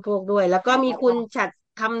กรผู้บริโภคด้วยแล้วก็มีคุณฉัตร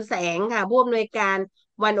คำแสงค่ะผู้อำนวยการ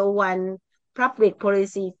101 Public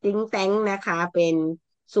Policy Think Tank นะคะเป็น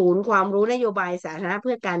ศูนย์ความรู้นโยบายสาธารณะเ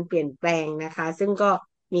พื่อการเปลี่ยนแปลงนะคะซึ่งก็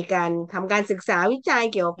มีการทำการศึกษาวิจัย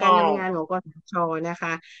เกี่ยวกับการทำงานของกสทช.นะค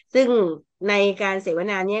ะซึ่งในการเสว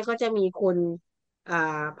นาเนี้ยก็จะมีคุณ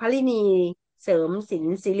พลินีเสริมสิน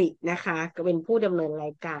สิรินะคะก็เป็นผู้ดำเนินรา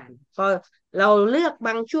ยการก็เราเลือกบ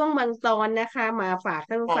างช่วงบางตอนนะคะมาฝาก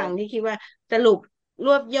ท่านผู้ฟังที่คิดว่าสรุปร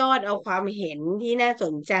วบยอดเอาความเห็นที่น่าส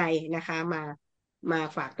นใจนะคะมา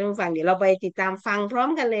ฝากท่านผู้ฟังเดี๋ยวเราไปติดตามฟังพร้อม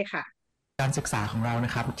กันเลยค่ะการศึกษาของเราน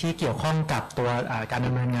ะครับที่เกี่ยวข้องกับตัวการด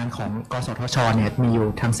ำเนินงานของกสทช.เนี่ยมีอยู่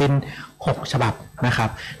ทั้งสิ้น6ฉบับนะครับ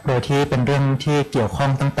โดยที่เป็นเรื่องที่เกี่ยวข้อ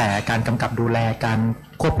งตั้งแต่การกำกับดูแลการ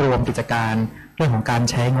ควบรวมกิจการเรื่องของการ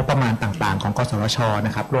ใช้งบประมาณต่างๆของกสทช.น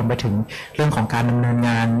ะครับรวมไปถึงเรื่องของการดำเนินง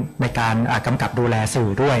านในการกำกับดูแลสื่อ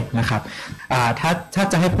ด้วยนะครับถ้า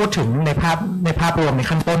จะให้พูดถึงในภาพรวมใน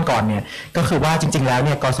ขั้นต้นก่อนเนี่ยก็คือว่าจริงๆแล้วเ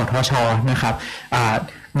นี่ยกสทช.นะครับ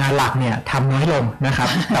งานหลักเนี่ยทำน้อยลงนะครับ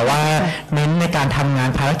แต่ว่าเน้นในการทำงาน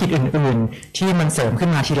ภารกิจอื่นๆที่มันเสริมขึ้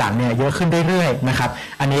นมาทีหลังเนี่ยเยอะขึ้นเรื่อยๆนะครับ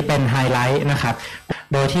อันนี้เป็นไฮไลท์นะครับ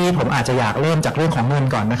โดยที่ผมอาจจะอยากเริ่มจากเรื่องของเงิน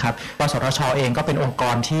ก่อนนะครับกสทช.เองก็เป็นองค์ก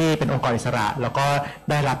รที่เป็นองค์กรอิสระแล้วก็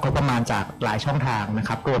ได้รับงบประมาณจากหลายช่องทางนะค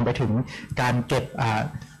รับรวมไปถึงการเก็บ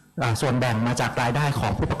ส่วนแบ่งมาจากรายได้ขอ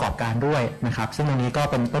งผู้ประกอบการด้วยนะครับซึ่งตรงนี้ก็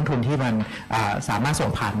เป็นต้นทุนที่มันสามารถส่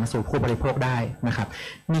งผ่านมาสู่ผู้บริโภคได้นะครับ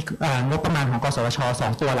มีงบประมาณของกสทช.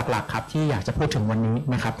 2 ตัวหลักๆครับที่อยากจะพูดถึงวันนี้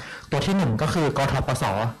นะครับตัวที่1ก็คือกทปส.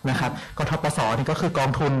 นะครับกทปส. นี่ก็คือกอง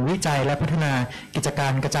ทุนวิจัยและพัฒนากิจกา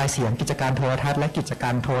รกระจายเสียงกิจการโทรทัศน์และกิจกา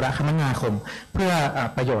รโทรคมนาคมเพื่อ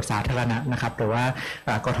ประโยชน์สาธารณะนะครับหรือว่า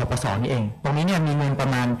กทปส. นี่เองตรงนี้เนี่ยมีเงินประ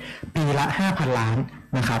มาณปีละ 5,000 ล้าน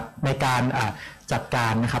นะครับในการจัดกา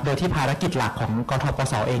รนะครับโดยที่ภารกิจหลักของกทป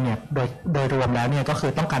ส. เองเนี่ยโดยรวมแล้วเนี่ยก็คื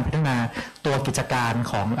อต้องการพัฒนาตัวกิจการ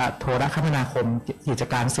ของโทรคมนาคมกิจ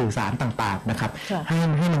การสื่อสารต่างๆนะครับใ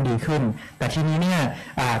ห้มันดีขึ้นแต่ทีนี้เนี่ย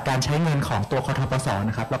การใช้เงินของตัวกทปส.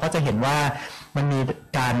 นะครับเราก็จะเห็นว่ามันมี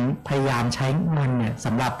การพยายามใช้เงินเนี่ยส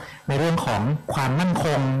ำหรับในเรื่องของความมั่นค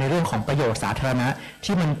งในเรื่องของประโยชน์สาธารณะ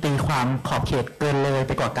ที่มันตีความขอบเขตเกินเลยไ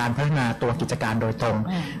ปกว่าการพัฒนาตัวกิจการโดยตรง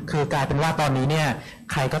คือกลายเป็นว่าตอนนี้เนี่ย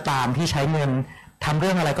ใครก็ตามที่ใช้เงินทำเ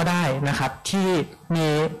รื่องอะไรก็ได้นะครับที่มี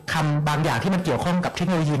คำบางอย่างที่มันเกี่ยวข้องกับเทค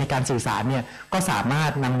โนโลยีในการสื่อสารเนี่ยก็สามาร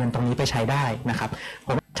ถนำเงินตรงนี้ไปใช้ได้นะครับผ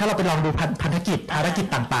ม ถ้าเราไปลองดูพันธกิจภารกิจ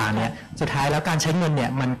ต่างๆเนี่ยสุดท้ายแล้วการใช้เงินเนี่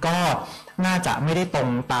ยมันก็น่าจะไม่ได้ตรง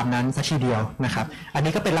ตามนั้นสักทีเดียวนะครับอัน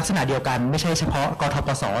นี้ก็เป็นลักษณะเดียวกันไม่ใช่เฉพาะกทป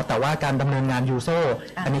สแต่ว่าการดำเนินงานยูโซ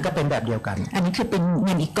อันนี้ก็เป็นแบบเดียวกันอันนี้คือเป็นเ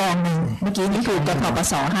งินอีกกองหนึ่งเมื่อกี้นี่คือกทป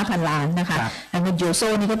ส5,000 ล้านนะคะเงินยูโซ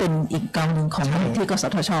นี่ก็เป็นอีกกองหนึ่งของที่กส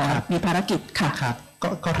ทชมีภารกิจค่ะ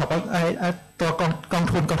กทปตัวกอง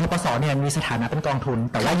ทุนกทปสเนี่ยมีสถานะเป็นกองทุน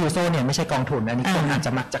แต่ว่ายูโซเนี่ยไม่ใช่กองทุนอันนี้คนอาจจ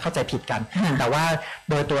ะมักจะเข้าใจผิดกันแต่ว่า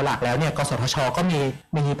โดยตัวหลักแล้วเนี่ยกสทชก็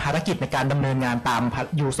มีภารกิจในการดำเนินงานตาม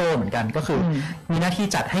ยูโซเหมือนกันก็คือมีหน้าที่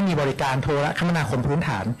จัดให้มีบริการโทรคมนาคมพื้นฐ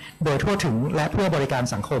านโดยทั่วถึงและเพื่อบริการ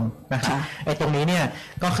สังคมนะครับตรงนี้เนี่ย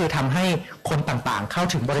ก็คือทำให้คนต่างๆเข้า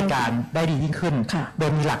ถึงบริการได้ดียิ่งขึ้นโดย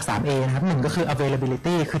มีหลัก 3A นะครับ1ก็คือ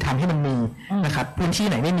availability คือทำให้มันมีนะครับพื้นที่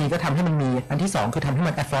ไหนไม่มีก็ทำให้มันมีอันที่2คือทำให้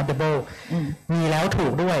มัน affordable มีแล้วถู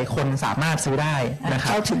กด้วยคนสามารถซื้อได้นะครั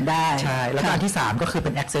บเข้าถึงได้ใช่แล้วก็อันที่3ก็คือเ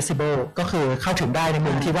ป็น accessible ก็คือเข้าถึงได้ใน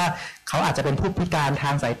มุมที่ว่าเขาอาจจะเป็นผู้พิการท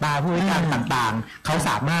างสายตาผู้พิการต่างๆเขา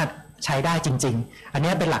สามารถใช้ได้จริงๆอัน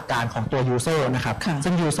นี้เป็นหลักการของตัวยูโซนะครับ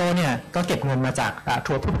ซึ่งยูโซเนี่ยก็เก็บเงินมาจาก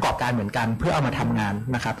ทัวร์ผู้ประกอบการเหมือนกันเพื่อเอามาทำงาน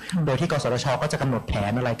นะครับโดยที่กสทชก็จะกำหนดแผ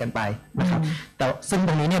นอะไรกันไปนะครับแต่ซึ่งต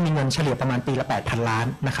รงนี้เนี่ยมีเงินเฉลี่ยประมาณปีละ 8,000 ล้าน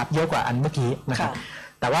นะครับเยอะกว่าอันเมื่อกี้นะครับ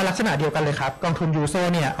แต่ว่าลักษณะเดียวกันเลยครับกองทุนยูโซ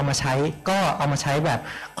เนี่ยเอามาใช้แบบ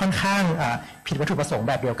ค่อนข้างผิดวัตถุประสงค์แ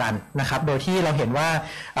บบเดียวกันนะครับโดยที่เราเห็นว่า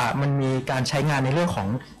มันมีการใช้งานในเรื่องของ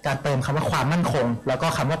การเติมคำว่าความมั่นคงแล้วก็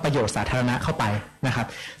คำว่าประโยชน์สาธารณะเข้าไปนะครับ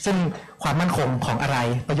ซึ่งความมั่นคงของอะไร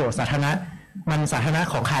ประโยชน์สาธารณะมันสาธารณะ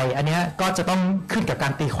ของใครอันนี้ก็จะต้องขึ้นกับกา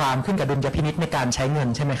รตีความขึ้นกับดุลยพินิจในการใช้เงิน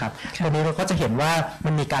ใช่ไหมครับตรงนี้เราก็จะเห็นว่า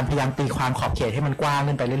มันมีการพยายามตีความขอบเขตให้มันกว้าง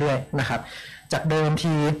ขึ้นไปเรื่อยๆนะครับจากเดิม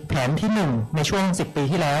ทีแผนที่1ในช่วง10 ปี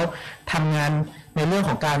ที่แล้วทำงานในเรื่องข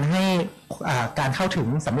องการให้การเข้าถึง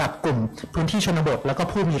สำหรับกลุ่มพื้นที่ชนบทแล้วก็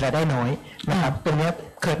ผู้มีรายได้น้อยนะครับตรงนี้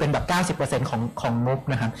เคยเป็นแบบ 90% ของงบ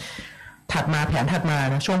นะครับแผนถัดมา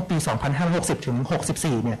นะช่วงปี 2560 ถึง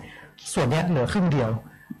 64 เนี่ยส่วนนี้เหลือครึ่งเดียว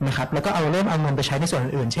นะครับแล้วก็เริ่มเอาเงินไปใช้ในส่วน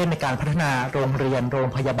อื่นๆเช่นในการพัฒนาโรงเรียนโรง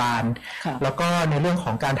พยาบาลแล้วก็ในเรื่องข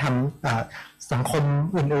องการทำสังคม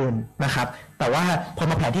อื่นๆนะครับแต่ว่าพอ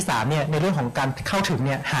มาแผนที่3เนี่ยในเรื่องของการเข้าถึงเ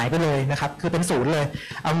นี่ยหายไปเลยนะครับคือเป็นศูนย์เลย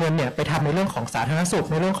เอาเงินเนี่ยไปทำในเรื่องของสาธารณสุข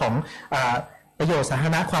ในเรื่องของประโยชน์สาธาร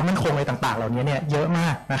ณะความมั่นคงอะไรต่างๆเหล่านี้เนี่ยเยอะมา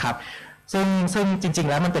กนะครับซึ่งจริงๆ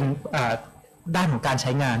แล้วมันเป็นด้านของการใ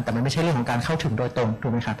ช้งานแต่มันไม่ใช่เรื่องของการเข้าถึงโดยตรงถู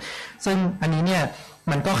กไหมครับซึ่งอันนี้เนี่ย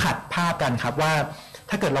มันก็ขัดภาพกันครับว่า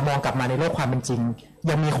ถ้าเกิดเรามองกลับมาในโลกความเป็นจริง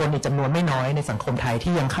ยังมีคนอีกจำนวนไม่น้อยในสังคมไทย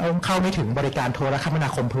ที่ยังเข้าไม่ถึงบริการโทรคมนา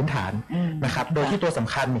คมพื้นฐานนะครับโดยที่ตัวส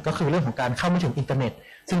ำคัญก็คือเรื่องของการเข้าไม่ถึงอินเทอร์เน็ต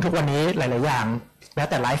ซึ่งทุกวันนี้หลายๆอย่างแล้ว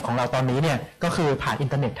แต่ไลฟ์ของเราตอนนี้เนี่ยก็คือผ่านอิน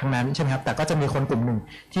เทอร์เน็ตทั้งนั้นใช่ไหมครับแต่ก็จะมีคนกลุ่มหนึ่ง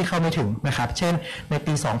ที่เข้าไม่ถึงนะครับเช่นใน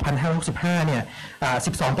ปี 2565 เนี่ย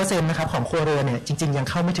 12% นะครับของครัวเรือนเนี่ยจริงๆยัง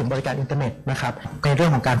เข้าไม่ถึงบริการอินเทอร์เน็ตนะครับในเรื่อ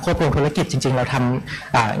งของการควบรวมธุรกิจจริงๆเราท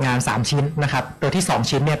ำงาน3ชิ้นนะครับโดยที่2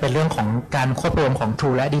ชิ้นเนี่ยเป็นเรื่องของการควบรวมของ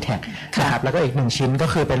True และ D-Tech นะครับแล้วก็อีก1ชิ้นก็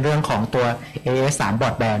คือเป็นเรื่องของตัว AS3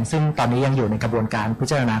 Broadband ซึ่งตอนนี้ยังอยู่ในกระบวนการพิ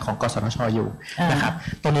จารณาของกสทชอยู่นะครับ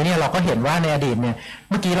ตรงนี้เนี่ยเราก็เห็นว่าในอดีตเนี่ย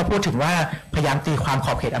เมื่อกี้เราพูดถึงว่าพยายามตีความข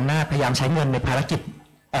อบเขตอำนาจพยายามใช้เงินในภารกิจ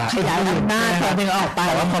ขยายอำนาจตัวเองออกไปแ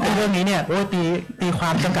ต่ว่าพอเป็นเรื่องนี้เนี่ยตีควา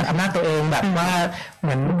มจำกัดอำนาจตัวเองแบบว่าเห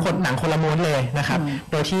มือนหนังคนละม้วนเลยนะครับ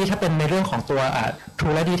โดยที่ถ้าเป็นในเรื่องของตัว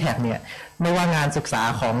True และ D-Tech เนี่ยไม่ว่างานศึกษา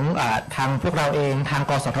ของทางพวกเราเองทาง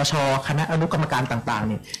กสทชคณะอนุกรรมการต่างๆ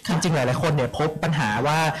เนี่ยจริงๆหลายๆคนเนี่ยพบปัญหา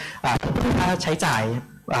ว่าค่าใช้จ่าย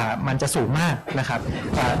มันจะสูงมากนะครับ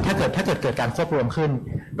ถ้าเกิดการควบรวมขึ้น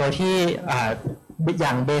โดยที่อ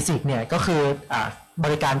ย่างเบสิกเนี่ยก็คือบ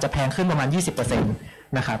ริการจะแพงขึ้นประมาณ 20%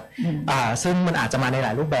 นะครับซึ่งมันอาจจะมาในหล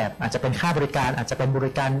ายรูปแบบอาจจะเป็นค่าบริการอาจจะเป็นบ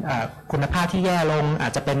ริการคุณภาพที่แย่ลงอา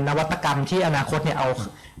จจะเป็นนวัตกรรมที่อนาคตเนี่ยเอา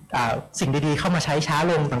สิ่งดีๆเข้ามาใช้ช้า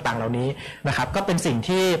ลงต่างๆเหล่านี้นะครับก็เป็นสิ่ง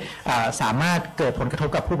ที่สามารถเกิดผลกระทบ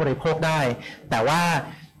กับผู้บริโภคได้แต่ว่า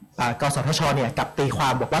กสทชเนี่ยกลับตีควา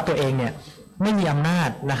มบอกว่าตัวเองเนี่ยไม่มีอำนาจ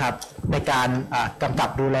นะครับในการกำกับ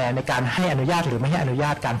ดูแลในการให้อนุญาตหรือไม่ให้อนุญ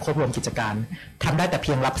าตการควบรวมกิจการทำได้แต่เ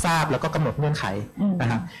พียงรับทราบแล้วก็กำหนดเงื่อนไขนะ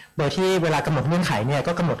ครับโดยที่เวลากำหนดเงื่อนไขเนี่ย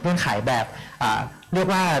ก็กำหนดเงื่อนไขแบบเรียก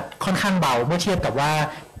ว่าค่อนข้างเบาเมื่อเทียบ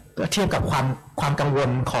กับความกังวล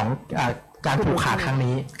ของการผูกขาดครั้ง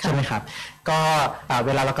นี้ใช่ไหมครับก็เว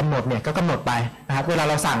ลาเรากำหนดเนี่ยก็กำหนดไปนะครับเวลา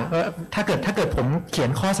เราสั่งถ้าเกิดผมเขียน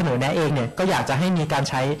ข้อเสนอแนะเองเนี่ยก็อยากจะให้มีการ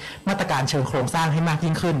ใช้มาตรการเชิงโครงสร้างให้มาก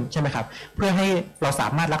ยิ่งขึ้นใช่ไหมครับเพื่อให้เราสา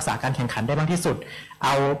มารถรักษาการแข่งขันได้มากที่สุดเอ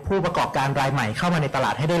าผู้ประกอบการรายใหม่เข้ามาในตล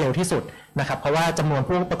าดให้ได้เร็วที่สุดนะครับเพราะว่าจำนวน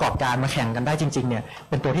ผู้ประกอบการมาแข่งกันได้จริงๆเนี่ย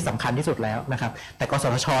เป็นตัวที่สำคัญที่สุดแล้วนะครับแต่กส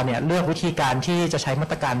ทชเนี่ยเลือกวิธีการที่จะใช้มา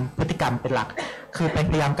ตรการพฤติกรรมเป็นหลักคือ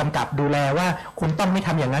พยายามกำกับดูแลว่าคุณต้องไม่ท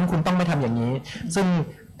ำอย่างนั้นคุณต้องไม่ทำอย่างนี้ซึ่ง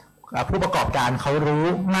ผู้ประกอบการเขารู้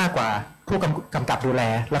มากกว่าผู้กำกับดูแล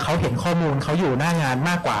แล้วเขาเห็นข้อมูลเขาอยู่หน้างาน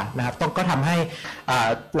มากกว่านะครับก็ทำให้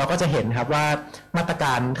เราก็จะเห็นครับว่ามาตรก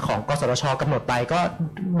ารของกสทชกำหนดไปก็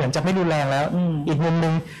เหมือนจะไม่รุนแรงแล้วอีกมุมนึ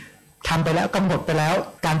งทำไปแล้วกำหนดไปแล้ว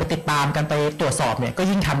การไปติดตามการไปตรวจสอบเนี่ยก็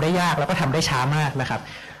ยิ่งทำได้ยากแล้วก็ทำได้ช้ามากนะครับ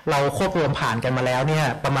เราควบรวมผ่านกันมาแล้วเนี่ย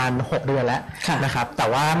ประมาณ6 เดือนแล้วนะครับแต่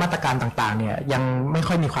ว่ามาตรการต่างๆเนี่ยยังไม่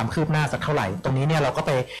ค่อยมีความคืบหน้าสักเท่าไหร่ตรงนี้เนี่ยเราก็ไ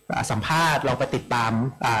ปสัมภาษณ์เราไปติดตาม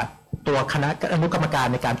ตัวคณะอนุกรรมการ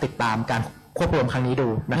ในการติดตามการควบรวมครั้งนี้ดู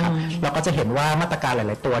นะครับเราก็จะเห็นว่ามาตรการห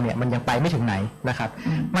ลายๆตัวเนี่ยมันยังไปไม่ถึงไหนนะครับ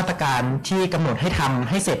มาตรการที่กำหนดให้ทำ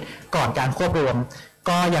ให้เสร็จก่อนการควบรวม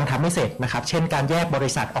ก็ยังทำไม่เสร็จนะครับเช่นการแยกบ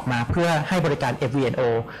ริษัทออกมาเพื่อให้บริการ FVNO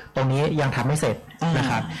ตรงนี้ยังทำไม่เสร็จนะ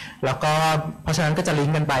ครับแล้วก็เพราะฉะนั้นก็จะลิง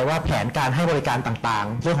ก์กันไปว่าแผนการให้บริการต่าง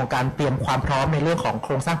ๆเรื่องของการเตรียมความพร้อมในเรื่องของโค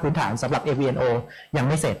รงสร้างพื้นฐานสำหรับ FVNO ยัง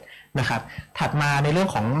ไม่เสร็จนะครับถัดมาในเรื่อง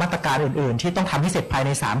ของมาตรการอื่นๆที่ต้องทำให้เสร็จภายใน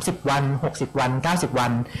30 วัน60 วัน90 วั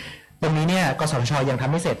นตรงนี้เนี่ยกสทชยังท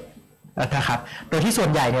ำไม่เสร็จนะครับโดยที่ส่วน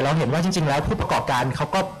ใหญ่เนี่ยเราเห็นว่าจริงๆแล้วผู้ประกอบการเขา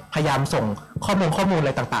ก็พยายามส่งข้อมูลอะไ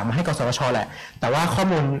รต่างๆมาให้กสทชแหละแต่ว่าข้อ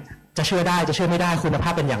มูลจะเชื่อได้จะเชื่อไม่ได้คุณภา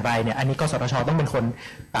พเป็นอย่างไรเนี่ยอันนี้กสทชต้องเป็นคน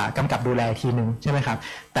กำกับดูแลทีนึงใช่ไหมครับ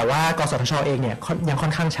แต่ว่ากสทชเองเนี่ยยังค่อ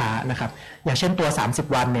นข้างช้านะครับอย่างเช่นตัว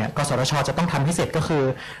30 วันเนี่ยกสทชจะต้องทำให้เสร็จก็คือ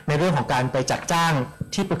ในเรื่องของการไปจัดจ้าง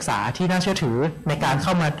ที่ปรึกษาที่น่าเชื่อถือในการเข้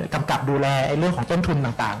ามากำกับดูแลไอ้เรื่องของต้นทุน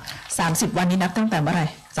ต่างๆ30 วันนี้นับตั้งแต่เมื่อไหร่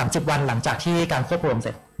30 วันหลังจากที่การควบรวมเส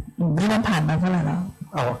ร็จนี่มันผ่านมาเท่าไหร่แล้ว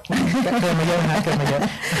เกินมาเยอะนะเกินมาเยอะ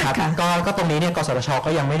นะครับก็ตรงนี้เนี่ยกสทชก็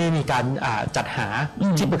ยังไม่ได้มีการจัดหา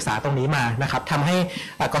ที่ปรึกษาตรงนี้มานะครับทำให้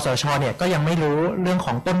กสทชเนี่ยก็ยังไม่รู้เรื่องข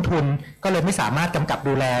องต้นทุนก็เลยไม่สามารถกำกับ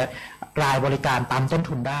ดูแลรายบริการตามต้น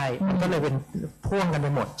ทุนได้มันก็เลยเป็นพ่วงกันไป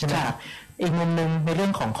หมดใช่ไหมครับอีกมุมนึงในเรื่อ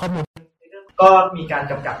งของข้อมูลก็มีการ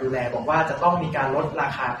กำกับดูแลบอกว่าจะต้องมีการลดรา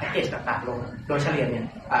คาแพ็กเกจต่างๆลงโดยเฉลี่ยเนี่ย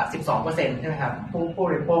12% ใช่ไหมครับผู้บ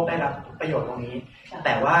ริโภคได้รับประโยชน์ตรงนี้แ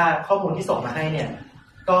ต่ว่าข้อมูลที่ส่งมาให้เนี่ย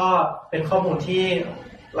ก็เป็นข้อมูลที่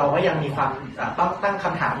เราก็ยังมีความต้องตั้งค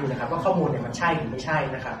ำถามอยู่นะครับว่าข้อมูลเนี่ยมันใช่หรือไม่ใช่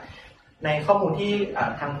นะครับในข้อมูลที่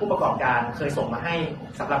ทางผู้ประกอบการเคยส่งมาให้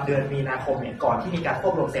สำหรับเดือนมีนาคมเนี่ยก่อนที่มีการค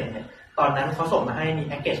วบรวมเสร็จเนี่ยตอนนั้นเขาส่งมาให้มีแ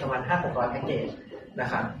พ็กเกจประมาณ 500-600 แพ็กเกจนะ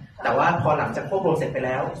ครับแต่ว่าพอหลังจากควบรวมเสร็จไปแ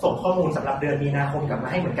ล้วส่งข้อมูลสำหรับเดือนมีนาคมกลับมา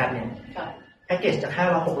ให้เหมือนกันเนี่ยแพ็กเกจจาก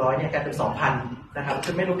500-600เนี่ยกลายเป็น 2,000 นะครับคื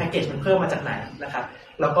อไม่รู้แพ็กเกจมันเพิ่มมาจากไหนนะครับ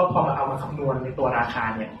แล้วก็พอมาเอามาคำนวณในตัวราคา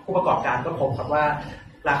เนี่ยผู้ประกอบการก็พบครับว่า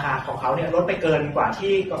ราคาของเขาเนี่ยลดไปเกินกว่า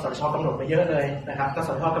ที่กสทชกำหนดไปเยอะเลยนะครับกส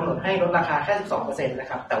ทชกำหนดให้ลดราคาแค่ 12% นะ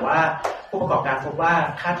ครับแต่ว่าผู้ประกอบการพบว่า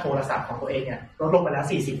ค่าโทรศัพท์ของตัวเองเนี่ยลดลงไปแล้ว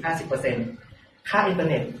 40-50% ค่าอินเทอร์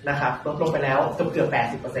เน็ตนะครับลดลงไปแล้วเกือบ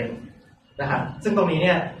 80%นะครับซึ่งตรงนี้เ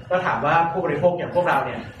นี่ยก็ถามว่าผู้บริโภคอย่างพวกเราเ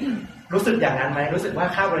นี่ยรู้สึกอย่างนั้นไหมรู้สึกว่า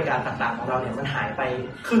ค่าบริการต่างๆของเราเนี่ยมันหายไป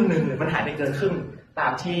ครึ่งนึงหรือมันหายไปเกินครึ่งต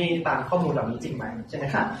ามข้อมูลเหล่านี้จริงไหมใช่ไหม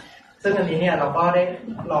ครับซึ่งอันนี้เนี่ยเราก็ได้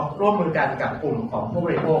ลองร่วมมือกันกับกลุ่มของผู้บ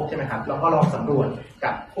ริโภคใช่ไหมครับแล้วก็ลองสำรวจ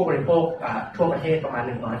กับผู้บริโภคทั่วประเทศประมาณ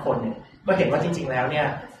100 คนเนี่ยก็เห็นว่าจริงๆแล้วเนี่ย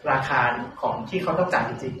ราคาของที่เขาต้องจ่าย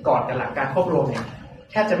จริงๆก่อนกับหลังการควบรวมเนี่ย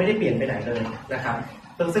แทบจะไม่ได้เปลี่ยนไปไหนเลยนะครับ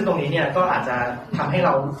ซึ่งตรงนี้เนี่ยก็อาจจะทำให้เร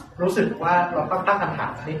ารู้สึกว่าเราต้องตั้งคำถา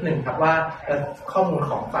มนิดนึงครับว่าข้อมูล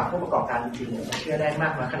ของฝั่งผู้ประกอบการจริงๆเนี่ยเชื่อได้มา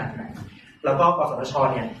กน้อยขนาดไหนแล้วก็กสทช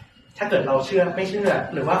เนี่ยถ้าเกิดเราเชื่อไม่เชื่อ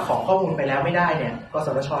หรือว่าขอข้อมูลไปแล้วไม่ได้เนี่ยกส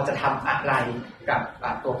ทชจะทำอะไรกับ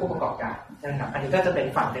ตัวผู้ประกอบการนะครับอันนี้ก็จะเป็น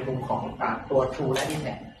ฝั่งในมุมของตัว True และ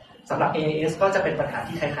D-Net สำหรับ AIS ก็จะเป็นปัญหา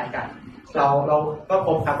ที่คล้ายๆกันเราก็พ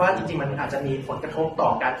บครับว่าจริงๆมันอาจจะมีผลกระทบต่อ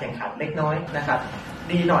การแข่งขันเล็กน้อยนะครับ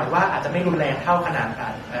ดีหน่อยว่าอาจจะไม่รุนแรงเท่าขนาด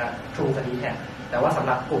True กับ D-Net แต่ว่าสำห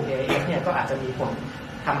รับกลุ่ม AIS เนี่ยก็อาจจะมีผล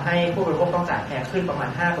ทำให้ผู้บริโภคต้องจ่ายแพงขึ้นประมาณ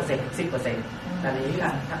 5%-10%อันนี้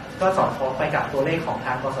ก็สอดคล้องไปกับตัวเลขของท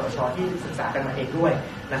างกสทชที่ศึกษากันมาเองด้วย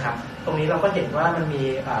นะครับตรงนี้เราก็เห็นว่ามันมี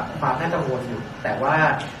ความน่ากังวลอยู่แต่ว่า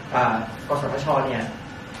กสทชเนี่ย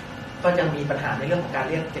ก็ยังมีปัญหาในเรื่องของการ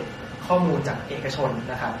เรียกเก็บข้อมูลจากเอกชน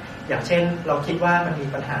นะครับอย่างเช่นเราคิดว่ามันมี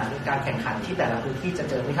ปัญหาในการแข่งขันที่แต่ละพื้นที่จะ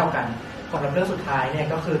เจอไม่เท่ากันสำหรับเรื่องสุดท้ายเนี่ย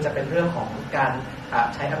ก็คือจะเป็นเรื่องของการ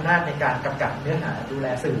ใช้อำนาจในการกำกับเนื้อหาดูแล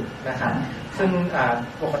สื่อนะครับซึ่ง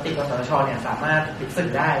ปกติกสทชเนี่ยสามารถปิดสื่อ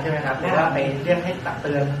ได้ใช่ไหมครับหรือว่าไปเรียกให้ตักเ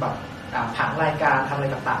ตือนแบบผังรายการทำอะไร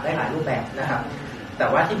ต่างๆได้หลายรูปแบบนะครับแต่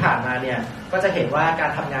ว่าที่ผ่านมาเนี่ยก็จะเห็นว่ากา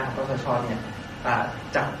รทำงานของกสทชเนี่ย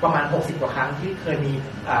จากประมาณ60 กว่าครั้งที่เคยมี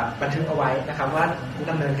บันทึกเอาไว้นะครับว่า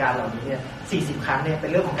ดำเนินการเหล่านี้เนี่ย40 ครั้งเนี่ยเป็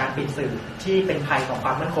นเรื่องของการปิดสื่อที่เป็นภัยต่อคว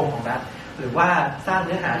ามมั่นคงของรัฐหรือว่าสร้างเ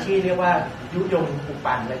นื้อหาที่เรียกว่ายุยงปลุก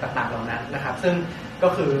ปั่นอะไรต่างๆเหล่านั้นนะครับซึ่งก็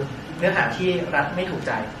คือเนื้อหาที่รัฐไม่ถูกใ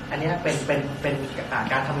จอันนี้เป็น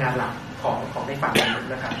การทำงานหลักของในฝั่งนี้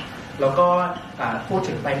นะครับ แล้วก็พูด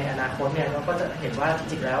ถึงไปในอนาคตเนี่ยเราก็จะเห็นว่าจ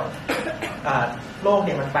ริงๆแล้วโลกเ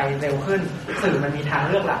นี่ยมันไปเร็วขึ้นสื่อมันมีทาง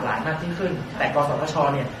เลือกหลากหลายมากยิ่งขึ้นแต่กสทช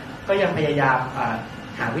เนี่ยก็ยังพยายาม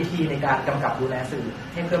หาวิธีในการกำกับดูแลสื่อ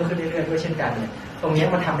ให้เพิ่มขึ้นเรื่อยๆด้วยเช่นกันเนี่ยตรงนี้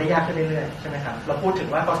มันทำได้ยากขึ้นเรื่อยๆใช่ไหมครับเราพูดถึง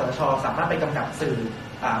ว่ากสทชสามารถไปกำกับสื่อ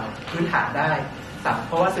พื้นฐานได้เ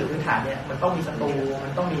พราะว่าสื่อพื้นฐานเนี่ยมันต้องมีสตูมั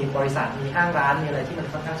นต้องมีบริษัทมีห้างร้านมีอะไรที่มัน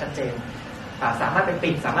ค่อนข้างชัดเจนสามารถไป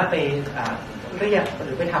ปิดสามารถไปเรียกห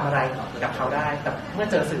รือไปทำอะไรกับเขาได้แต่เมื่อ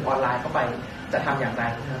เจอสื่อออนไลน์เข้าไปจะทำอย่างไร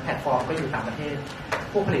แพลตฟอร์มก็อยู่ต่างประเทศ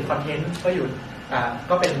ผู้ผลิตคอนเทนต์ก็อยู่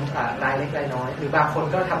ก็เป็นรายเล็กรายน้อยหรือบางคน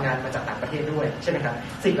ก็ทำงานมาจากต่างประเทศด้วยใช่ไหมครับ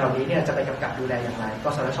สิ่งเหล่านี้เนี่ยจะไปกำกับดูแลอย่างไรก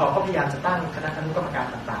สทชก็พยายามจะตั้งคณะกรรมการ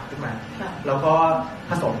ต่างๆขึ้นมาแล้วก็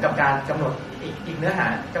ผสมกับการกำหนดอีกเนื้อหา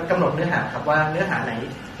กำหนดเนื้อหาครับว่าเนื้อหาไหน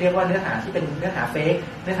เรียกว่าเนื้อหาที่เป็นเนื้อหาเฟก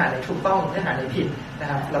เนื้อหาไหนถูกต้องเนื้อหาไหนผิดนะ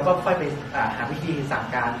ครับแล้วก็ค่อยไปหาวิธีสั่ง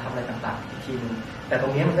การทำอะไรต่างๆอีกทีนึงแต่ตร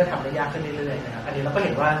งนี้มันก็ทำได้ยากขึ้นเรื่อยๆนะครับอันนี้เราก็เ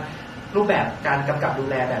ห็นว่ารูปแบบการกำกับดู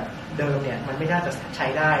แลแบบเดิมเนี่ยมันไม่น่าจะใช้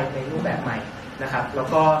ได้ในรูปแบบใหม่นะครับแล้ว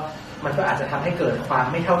ก็มันก็อาจจะทำให้เกิดความ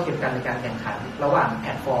ไม่เท่าเทียมกันในการแข่งขันระหว่างแพ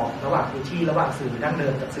ลตฟอร์มระหว่างพื้นที่ระหว่างสื่อดั้งเดิ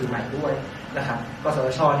มกับสื่อใหม่ด้วยนะครับกสท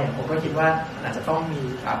ชเนี่ยผมก็คิดว่าอาจจะต้องมี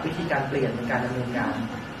วิธีการเปลี่ยนในการดำเนินการ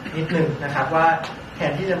นิดนึงนะครับว่าแท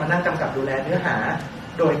นที่จะมานั่งกำกับดูแลเนื้อหา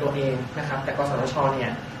โดยตัวเองนะครับแต่กสทชเนี่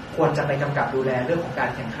ยควรจะไปกำกับดูแลเรื่องของการ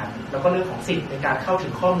แข่งขันแล้วก็เรื่องของสิทธิในการเข้าถึ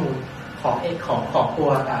งข้อมูลของตัว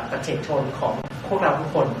ประชาชนของพวกเราทุก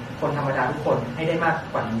คนธรรมดาทุกคนให้ได้มาก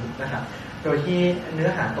กว่านี้นะครับโดยที่เนื้อ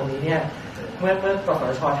หาตรงนี้เนี่ยเมื่อกส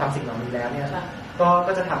ทชทำสิ่งเหล่านี้แล้วเนี่ย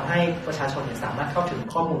ก็จะทำให้ประชาชนสามารถเข้าถึง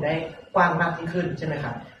ข้อมูลได้กว้างมากยิ่งขึ้นใช่ไหมค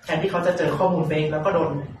รับแทนที่เขาจะเจอข้อมูลเฟกแล้วก็โด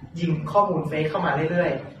นยิงข้อมูลเฟกเข้ามาเรื่อ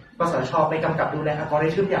ยๆกสทชไปกำกับดูแลอัลกอริ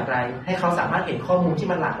ทึมอย่างไรให้เขาสามารถเห็นข้อมูลที่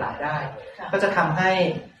มันหลากหลายได้ก็จะทำให้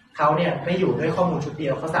เขาเนี่ยไม่อยู่ด้วยข้อมูลชุดเดี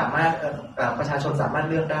ยวเขาสามารถประชาชนสามารถ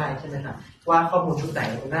เลือกได้ใช่ไหมครับว่าข้อมูลชุดไหน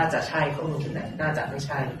น่าจะใช่ข้อมูลชุดไหนน่าจะไม่ใ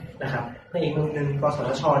ช่นะครับในอีกมุมหนึ่งกสท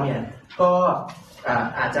ชเนี่ยก็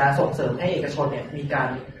อาจจะส่งเสริมให้เอกชนเนี่ยมีการ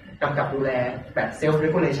กำกับดูแลแบบ self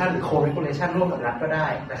regulation หรือ co regulation ร่วมกับรัฐก็ได้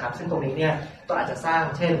นะครับซึ่งตรงนี้เนี่ยก็อาจจะสร้าง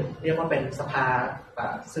เช่นเรียกว่าเป็นสภา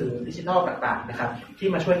สื่อดิจิทัลต่างๆนะครับที่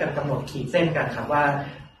มาช่วยกันกำหนดขีดเส้นกันครับว่า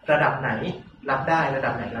ระดับไหนรับได้ระ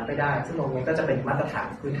ดับไหนรับไม่ได้ซึ่งตรงนี้ก็จะเป็นมาตรฐาน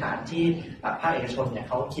พื้นฐานที่ภาคเอกชนเนี่ย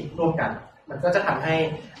เขาคิดร่วมกันมันก็จะทำให้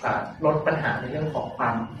ลดปัญหาในเรื่องของควา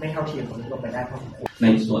มไม่เท่าเทียมตรงนี้ลงไปได้พอสมควรใน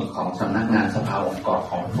ส่วนของสำนักงานสภาองค์กร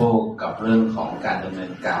ของผู้บริโภคกับเรื่องของการดำเนิ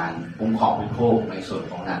นการคุ้มครองผู้บริโภคในส่วน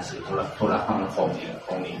ของงานสื่อโทรคมนาคมเนี่ยค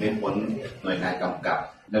งหนีไม่พ้นหน่วยงานกำกับ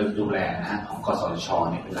ดูแลของกสทช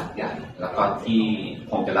เนี่ยเป็นหลักใหญ่แล้วก็ที่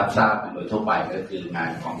คงจะรับทราบโดยทั่วไปก็คืองา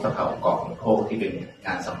นของสภาองค์กรผู้บริโภคที่เป็นง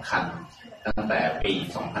านสำคัญตั้งแต่ปี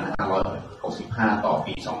 2565 ต่อ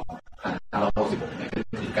ปี 2566 เนี่ยก็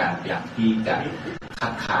คือการพยายามที่จะคั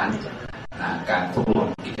ดค้านการควบรวม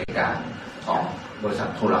กิจการของบริษัท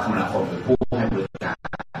โทรคมนาคมหรือผู้ให้บริการ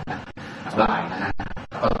รายนะฮะ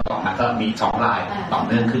ก็ต่อมาก็มี2รายต่อเ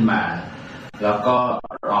นื่องขึ้นมาแล้วก็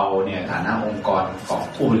เราเนี่ยฐานะองค์กรของ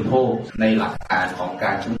ผู้บริโภคในหลักการของก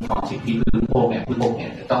ารคุ้มครองสิทธิผู้บริโภคเนี่ยผู้บริโภคเนี่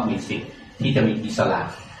ยจะต้องมีสิทธิ์ที่จะมีอิสระ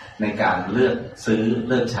ในการเลือกซื้อเ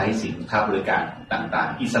ลือกใช้สินค้าบริการต่าง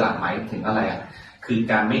ๆอิสระหมายถึงอะไรคือ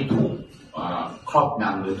การไม่ถูกครอบง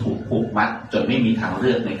ำหรือถูกผูกมัดจนไม่มีทางเลื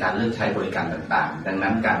อกในการเลือกใช้บริการต่างๆดัง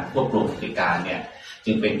นั้นการควบรวมกิจการเนี่ย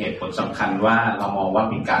จึงเป็นเหตุผลสำคัญว่าเรามองว่า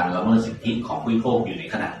เป็นการละเมิดสิทธิของผู้บริโภคอยู่ใน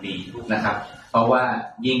ขณะนี้นะครับเพราะว่า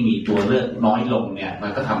ยิ่งมีตัวเลือกน้อยลงเนี่ยมั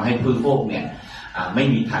นก็ทำให้ผู้บริโภคเนี่ยไม่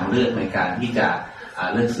มีทางเลือกในการที่จะ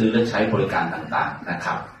เลือกซื้อเลือกใช้บริการต่างๆนะค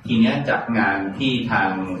รับทีนี้จากงานที่ทาง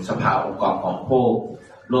สภาองค์กรของผู้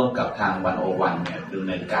ร่วมกับทาง101เนี่ยดำเ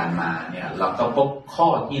นินการมาเนี่ยเราก็พบข้อ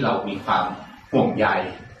ที่เรามีความห่วงใย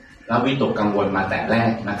และวิตกกังวลมาแต่แร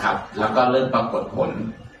กนะครับแล้วก็เริ่มปรากฏผล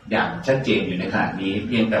อย่างชัดเจนอยู่ในขณะนี้เ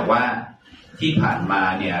พียงแต่ว่าที่ผ่านมา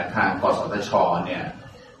เนี่ยทางกสทชเนี่ย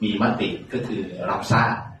มีมติก็คือรับทรา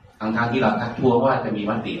บทั้งที่เราทักท้วงว่าจะมี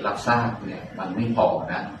มติรับทราบเนี่ยมันไม่พอ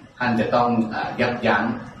นะท่านจะต้องยับยั้ง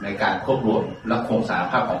ในการควบรวมและคงสาร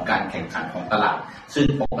ภาพของการแข่งขันของตลาดซึ่ง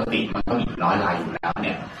ปกติมันก็มีน้อยรายอยู่แล้วเ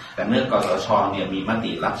นี่ยแต่เมื่อกสทชเนี่ยมีม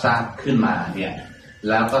ติรับทราบขึ้นมาเนี่ย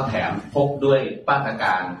แล้วก็แถมพกด้วยมาตรก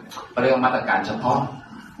ารเรียกว่ามาตรการเฉพาะ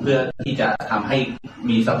เพื่อที่จะทำให้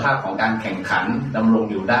มีสภาพของการแข่งขันดำรง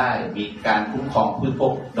อยู่ได้มีการคุ้มครองผู้บริโภ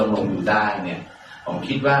คดำรงอยู่ได้เนี่ยผม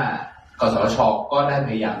คิดว่ากสทชก็ได้พ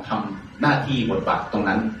ยายามทำหน้าที่บทบาทตรง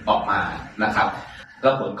นั้นออกมานะครับแล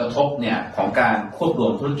ะผลกระทบเนี่ยของการควบรว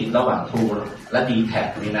มธุรกิจระหว่างทูและดีแท็ก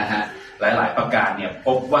นี่นะฮะหลายๆประการเนี่ยพ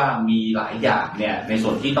บว่ามีหลายอย่างเนี่ยในส่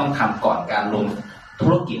วนที่ต้องทำก่อนการลงธุ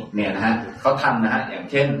รกิจเนี่ยนะฮะเขาทำนะฮะอย่าง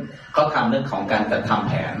เช่นเขาทำเรื่องของการจัดทำแ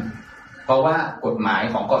ผน เพราะว่ากฎหมาย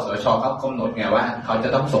ของกสทชเขากำหนดไงว่าเขาจะ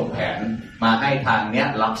ต้องส่งแผนมาให้ทางเนี้ย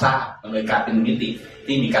รับทราบมันเลยกลายเป็นมิติ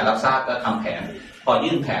ที่มีการรับทราบก็ทำแผนพอ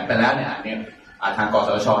ยื่นแผนไปแล้วเนี่ยทางกส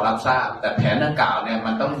ทชรับทราบแต่แผนดังกล่าวเนี่ย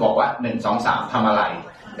มันต้องบอกว่า1 2 3ทำอะไร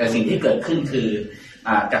แต่สิ่งที่เกิดขึ้นคือ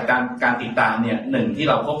จากการติดตามเนี่ย1ที่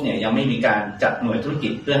เราพบเนี่ยยังไม่มีการจัดหน่วยธุรกิ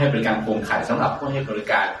จเพื่อให้บริการโครงข่ายสำหรับผู้ให้บริ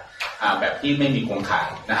การแบบที่ไม่มีโครงข่าย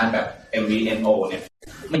นะฮะแบบ MVNO เนี่ย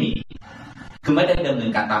ไม่มีคือไม่ได้ดำเนิ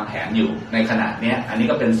นการตามแผนอยู่ในขณะนี้อันนี้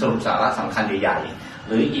ก็เป็นสรุปสาระสำคัญใหญ่ๆห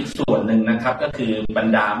รืออีกส่วนหนึ่งนะครับก็คือบรร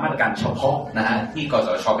ดามาตรการเฉพาะนะฮะที่กส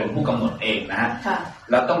ทชเป็นผู้กำหนดเองนะฮะ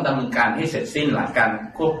แล้วต้องดำเนินการให้เสร็จสิ้นหลัง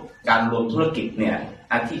การรวมธุรกิจเนี่ย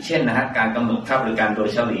อาทิเช่นนะฮะการกำหนดค่าบริการโดย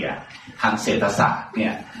เฉลี่ยทางเศรษฐศาสตร์เนี่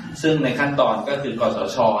ยซึ่งในขั้นตอนก็คือกสท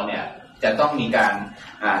ชเนี่ยจะต้องมีการ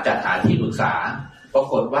จัดหาที่ปรึกษาปรา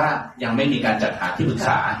กฏว่ายังไม่มีการจัดหาที่ปรึกษ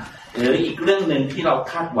าหรืออีกเรื่องหนึ่งที่เรา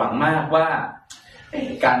คาดหวังมากว่า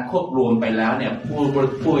การควบรวมไปแล้วเนี่ยผู้บ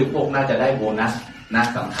ริโภคน่าจะได้โบนัสนะ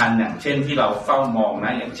สำคัญอย่างเช่นที่เราเฝ้ามองน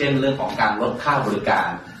ะอย่างเช่นเรื่องของการลดค่าบริการ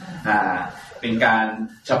เป็นการ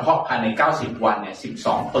เฉพาะภายใน90วันเนี่ย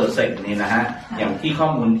 12% นี่นะฮะอย่างที่ข้อ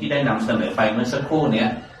มูลที่ได้นำเสนอไปเมื่อสักครู่เนี่ย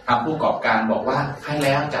ทางผู้ประกอบการบอกว่าให้แ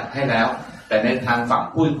ล้วจัดให้แล้วแต่ในทางฝั่ง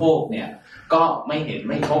ผู้บริโภคเนี่ยก็ไม่เห็น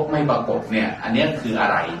ไม่พบไม่ปรากฏเนี่ยอันนี้คืออะ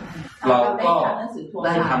ไรเราก็ไ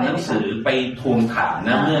ด้ทำหนังสือไปทวงถามน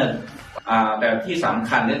ะเมื่อแต่ที่สำ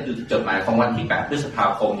คัญนี่คือจดหมายของวันที่8 พฤษภา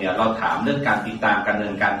คมเนี่ยเราถามเรื่องการติดตามการดำเ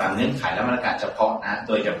นินการตามเงื่อนไขและมาตรการเฉพาะนะโ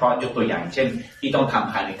ดยเฉพาะยกตัวอย่างเช่นที่ต้องท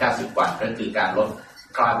ำภายใน90วันก็คือการลด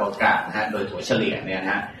ค่าบริการนะฮะโดยถัวเฉลี่ยเนี่ยน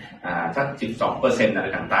ะฮะสัก 12% อะไร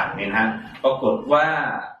ต่างๆเนี่ยนะฮะปรากฏว่า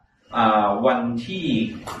วันที่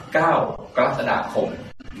9 กรกฎาคม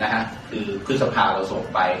นะฮะคือพฤษภาเราส่ง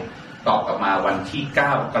ไปตอบกลับมาวันที่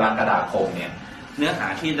9 กรกฎาคมเนี่ยเนื้อหา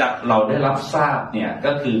ที่เราได้รับทราบเนี่ย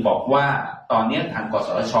ก็คือบอกว่าตอนนี้ทางกส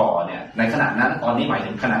ทชเนี่ยในขณะนั้นตอนนี้หมาย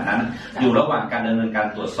ถึงขณะนั้นอยู่ระหว่างการดำเนินการ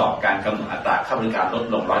ตรวจสอบการกำหนดอัตราค่าบริการลด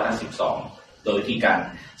ลง12%โดยที่การ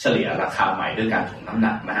เฉลี่ยราคาใหม่ด้วยการถ่วงน้ำห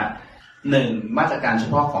นักนะฮะ1มาตรการเฉ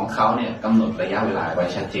พาะของเขาเนี่ยกำหนดระยะเวลาไว้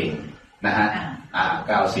ชัดเจนนะฮะ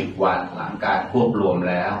90 วันหลังการควบรวม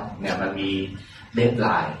แล้วเนี่ยมันมีเดดไล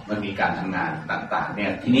น์มันมีการทำงานต่างๆเนี่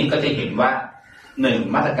ยทีนี้ก็จะเห็นว่า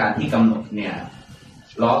1มาตรการที่กำหนดเนี่ย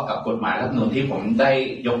ล้อกับกฎหมายรัฐธรรมนูญที่ผมได้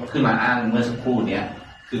ยกขึ้นมาอ้างเมื่อสักครู่นี้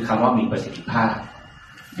คือคำว่ามีประสิทธิภาพ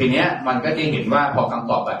ทีนี้มันก็จะเห็นว่าพอคำ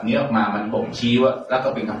ตอบแบบนี้ออกมามันบ่งชี้ว่าแล้วก็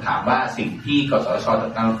เป็นคำถามว่าสิ่งที่กสทช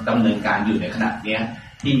ดำเนินการอยู่ในขณะนี้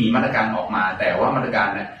ที่มีมาตรการออกมาแต่ว่ามาตรการ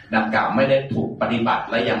ดังกล่าวไม่ได้ถูกปฏิบัติ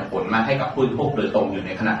และยังผลมาให้กับผู้บริโภคโดยตรงอยู่ใ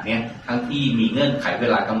นขณะนี้ทั้งที่มีเงื่อนไขเว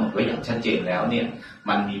ลากำหนดไว้อย่างชัดเจนแล้วเนี่ย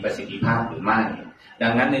มันมีประสิทธิภาพหรือไม่ดั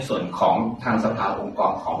งนั้นในส่วนของทางสภาองค์ก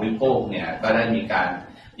รของผู้บริโภคเนี่ยก็ได้มีการ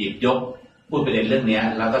หยิบยกพูดประเด็นเรื่องนี้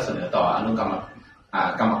แล้วก็เสนอต่ออนุกร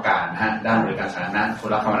รมการด้านบริการสาธารณะโท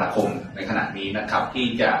รคมนาคมในขณะนี้นะครับที่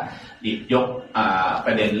จะหยิบยกป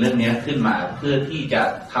ระเด็นเรื่องนี้ขึ้นมาเพื่อที่จะ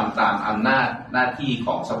ทำตามอำนาจหน้าที่ข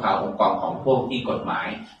องสภาองค์กรของพวกที่กฎหมาย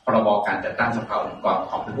พรบการจัดตั้งสภาองค์กร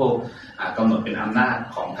ของพวกกำหนดเป็นอำนาจ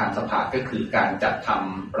ของทางสภาก็คือการจัดท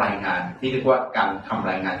ำรายงานที่เรียกว่าการทำ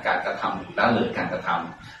รายงานการกระทำหรือละเลยการกระท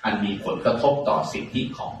ำอันมีผลกระทบต่อสิทธิ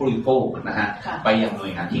ของผู้บริโภคนะฮะไปยังหน่ว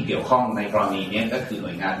ยงานที่เกี่ยวข้องในกรณีนี้ก็คือห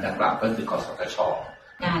น่วยงานดังกล่าวก็คือกสทช.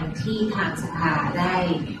การที่ทางสภาได้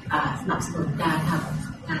สนับสนุนการท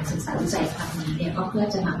ำงานศึกษาวิจัยครั้งนี้เนี่ยก็เพื่อ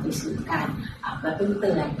จะนำไปสู่การกระตุ้นเ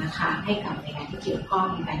ตือนนะคะให้กับหน่วยงานที่เกี่ยวข้อง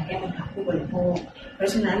ในการแก้ปัญหาผู้บริโภคเพรา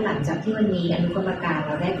ะฉะนั้นหลังจากที่วันนี้อนุกรรมการเ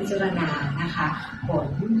ราได้พิจารณานะคะผล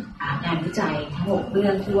งานวิจัยทั้ง6เรื่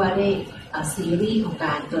องที่ว่าได้ซีรีส์ของก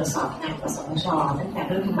ารตรวจสอบงานกสทช.ตั้งแต่เ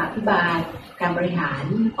รื่องธรรมาภิบาลการบริหาร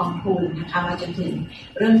กองทุนนะคะมาจนถึง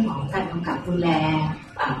เรื่องของการกำกับดูแล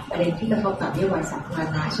ประเด็นที่กระทบต่อนโยบายสาธาร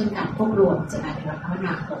ณะเช่นการควบรวมกิจการโทรคมน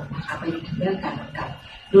าคมนะคะไปถึงเรื่องการกำกับ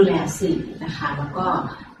ดูแลสื่อนะคะแล้วก็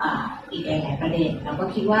อีกหลายประเด็นเราก็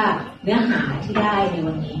คิดว่าเนื้อหาที่ได้ใน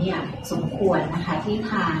วันนี้เนี่ยสมควรนะคะที่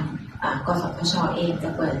ทางกสทช.เองจะ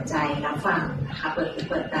เปิดใจรับฟังนะคะเ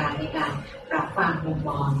ปิดตาในการรับฟังมุม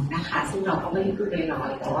มองนะคะซึ่งเราก็ไม่ได้พูดลอ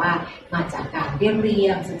ยๆแต่ว่ามาจากการเรี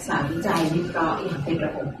ยงศึกษาวิจัยวิเคราะห์อย่างเป็นร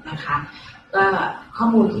ะบบนะคะก็ข้อ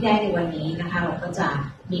มูลที่ได้ในวันนี้นะคะเราก็จะ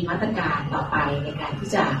มีมาตรการต่อไปในการที่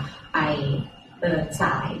จะไปเปิดส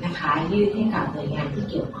ายนะคะยื่นให้กับหน่วยงานที่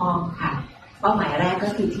เกี่ยวข้องค่ะเป้าหมายแรกก็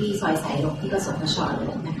คือที่ซอยสายลมที่กสทช.เล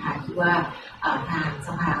ยนะคะที่ว่าทางส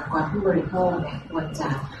ภาองค์กรผู้บริโภคเนี่ยควรจะ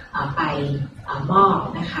ไปมอบ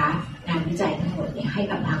นะคะงานวิจัยทั้งหมดเนี่ยให้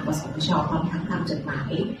กับทางกสทช.พร้อมทั้งทำจดหมา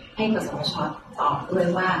ยให้กสทช.ตอบด้วย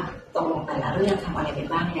ว่าตกลงแต่ละเรื่องทำอะไรไป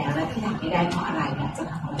บ้างแล้วและที่ทำไม่ได้เพราะอะไรเนี่ยจะ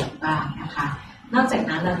ทำอะไรบ้างนะคะ นอกจาก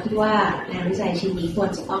นั้นเราคิดว่างานวิจัยชิ้นนี้ควร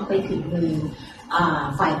จะต้องไปถึงมือ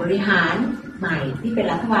ฝ่ายบริหารใหม่ที่เป็น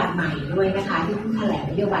รัฐบาลใหม่ด้วยนะคะที่เพิ่งแถลง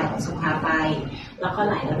นโยบายของสภาไปแล้วก็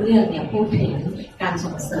หลายเรื่องเนี่ยพูดถึงการ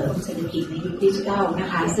ส่งเสริมเศรษฐกิจในยุคดิจิทัลนะ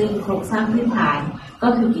คะซึ่งโครงสร้างพื้นฐานก็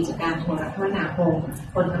คือกิจการโทรคมนาคม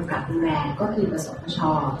คนกำกับดูแลก็คือกสทช.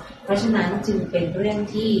เพราะฉะนั้นจึงเป็นเรื่อง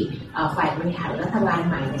ที่ฝ่ายบริหารรัฐบาล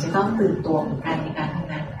ใหม่จะต้องตื่นตัวเหมือนกันในการทำ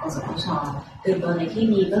งานของกสทช.ตื่นตัวในที่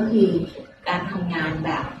นี้ก็คือการทำงานแบ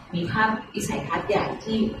บมีภาพวิสัยทัศน์ใหญ่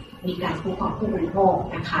ที่มีการคุ้มครองผู้บริโภค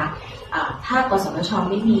นะคะถ้ากสทช.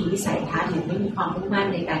ไม่มีวิสัยทัศน์หรือไม่มีความมุ่งมั่น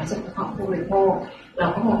ในการที่จะคุ้มครองผู้บริโภคเรา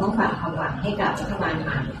ก็คงต้องฝากความหวังให้กับรัฐบาลให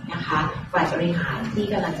ม่นะคะฝ่ายบริหารที่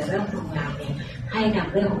กำลังจะเริ่มทำงานเนี่ยให้น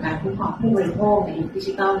ำเรื่องของการคุ้มครองผู้บริโภคในยุคดิ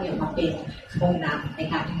จิทัลเนี่ยมาเป็นองค์นำใน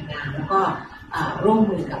การทำงานแล้วก็ร่วม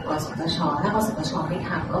มือกับกสทช.ถ้ากสทช.ไม่ท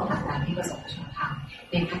ำก็ผลักดันให้กสทช.ท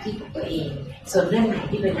ำในหน้าที่ของตัวเองส่วนเรื่องไหน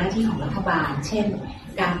ที่เป็นหน้าที่ของรัฐบาลเช่น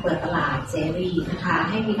การเปิดตลาดเสรีนะคะ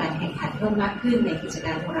ให้มีการแข่งขันเพิ่มมากขึ้นในกิจก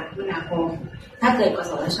ารโทรคมนาคมถ้าเกิดก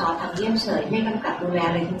สทช.ทำเยี่ยมเฉยไม่กำกับดูแล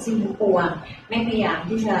อะไรทั้งสิ้นทั้งปวงไม่พยายาม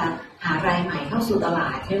ที่จะหารายใหม่เข้าสู่ตลา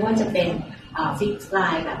ดไม่ว่าจะเป็นฟิกซ์ไล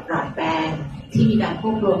น์แบบบรอดแบนด์ที่มีการค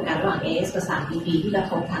วบรวมกันระหว่าง AS กับ 3GP ที่กระ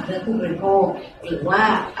ทบทางเรื่องผู้บริโภคหรือว่า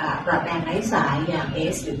บรอดแบนด์ไร้สายอย่าง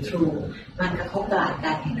AS หรือ True มันกระทบตลาดก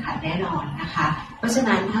ารแข่งขันแน่นอนนะคะเพราะฉะ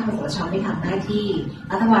นั้นถ้ากสทช.ไม่ทำหน้าที่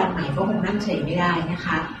รัฐบาลใหม่ก็คงนั่งเฉยไม่ได้นะค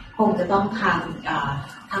ะคงจะต้องท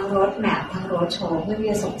ำทั้งรถแมพทั้งรถโชว์เพื่อที่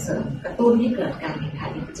จะส่งเสริมกระตุ้นให้เกิดการแข่งขัน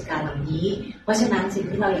ในกิจการเหล่านี้เพราะฉะนั้นสิ่ง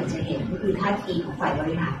ที่เราอยากจะเห็นก็คือท่าทีของฝ่ายบ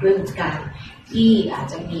ริหารด้วยกิจการที่อาจ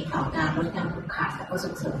จะมีต่อการลดการผูกขาดและก็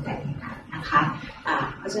ส่งเสริมการแข่งขันนะคะ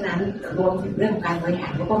เพราะฉะนั้นรวมถึงเรื่องการบริหา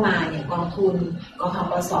รงบประมาณเนี่ยกองทุนกท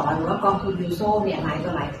ปสหรือว่ากองทุนยูโซเนี่ยหลายต่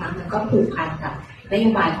อหลายครั้งมันก็ผูกพันกับนโย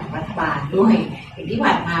บายของรัฐบาลด้วยอย่างที่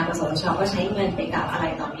ผ่านมากสทช.ก็ใช้เงินไปกับอะไร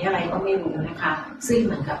ต่อมีอะไรก็ไม่รู้นะคะซึ่งเห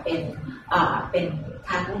มือนกับเป็น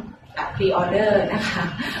ทั้งพรีออเดอร์นะคะ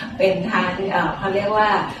เป็นทางเขาเรียกว่า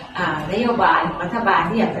นโยบายของรัฐบาล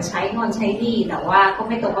ที่อยากจะใช้เงินใช้หนี้แต่ว่าก็ไ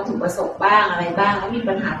ม่ตรงวัตถุประสงค์บ้างอะไรบ้างแล้วมี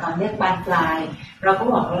ปัญหาตอนเรื่องบานปลายเราก็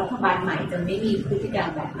บอกว่ารัฐบาลใหม่จะไม่มีพฤติกรรม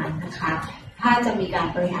แบบนั้นนะคะถ้าจะมีการ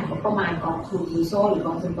บริหารงบประมาณกองทุนยูโซหรือก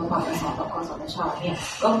องทุนประกอบการกับกสทช.เนี่ย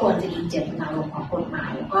ก็ควรจะอิงเจตนารมณ์ของกฎหมาย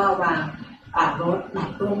แล้วก็วางรถแมพ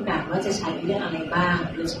ร่วมกันว่าจะใช้เรื่องอะไรบ้าง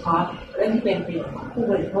โดยเฉพาะเรื่องที่เป็นประโยชน์ของผู้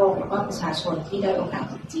บริโภคแล้วก็ประชาชนที่ได้โอกาส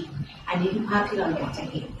จริงๆอันนี้คือภาพที่เราอยากจะ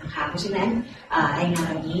เห็นนะคะเพราะฉะนั้นรายงานเ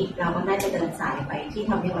หล่านี้เราก็น่าจะเดินสายไปที่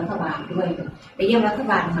ทำเนียบรัฐบาลด้วยไปเยี่ยมรัฐ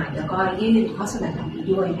บาลใหม่แล้วก็ยื่นข้อเสนอทางนี้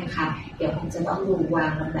ด้วยนะคะเดี๋ยวคงจะต้องดูวา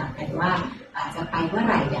งลำดับกันว่าจะไปเมื่อไ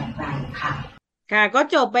หร่อย่างไรค่ะค่ะก็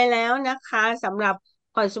จบไปแล้วนะคะสำหรับ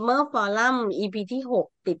Consumer Forum EP ที่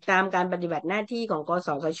6ติดตามการปฏิบัติหน้าที่ของกส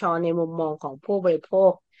ทช.ในมุมมองของผู้บริโภ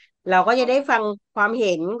คเราก็จะได้ฟังความเ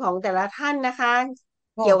ห็นของแต่ละท่านนะคะ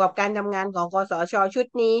เกี่ยวกับการทำงานของกสทช.ชุด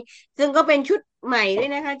นี้ซึ่งก็เป็นชุดใหม่ด้วย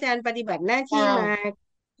นะคะอาจารย์ปฏิบัติหน้าที่มา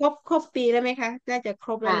ครบปีแล้วไหมคะน่าจะค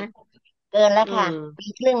รบแล้วนะเกินแล้วค่ะปี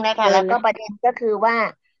ครึ่งแล้วค่ะแล้วก็ประเด็นก็คือว่า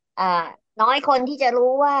น้อยคนที่จะ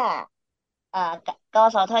รู้ว่าก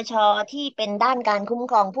สทช.ที่เป็นด้านการคุ้ม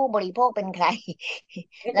ครองผู้บริโภคเป็นใคร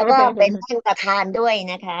แล้วก็เป็นท่านประธานด้วย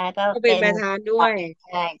นะคะก็เป็นประธานด้วย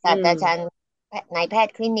ใช่ศาสตราจารย์นายแพท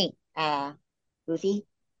ย์คลินิกดูสิ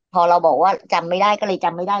พอเราบอกว่าจำไม่ได้ก็เลยจ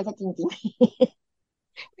ำไม่ได้ซะจริงๆ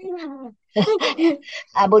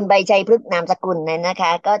บุญใบชัยพฤกษ์นามสกุลเนี่ยนะค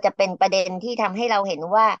ะ ก็จะเป็นประเด็นที่ทำให้เราเห็น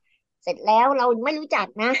ว่าเสร็จแล้วเราไม่รู้จัก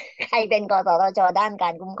นะใครเป็นกสทช.ด้านกา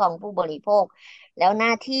รคุ้มครองผู้บริโภคแล้วหน้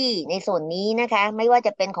าที่ในส่วนนี้นะคะไม่ว่าจ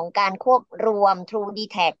ะเป็นของการควบรวม True d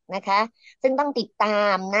t a c นะคะซึ่งต้องติดตา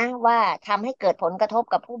มนะว่าทำให้เกิดผลกระทบ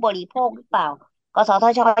กับผู้บริโภคหรือเปล่ากสท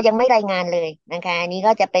ช.ยังไม่รายงานเลยนะคะอันนี้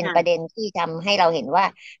ก็จะเป็นประเด็นที่ทำให้เราเห็นว่า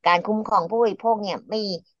การคุ้มครองผู้บริโภคเนี่ยไ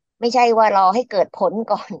ม่ใช่ว่ารอให้เกิดผล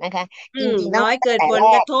ก่อนนะคะจริงๆต้องรอให้เกิดผล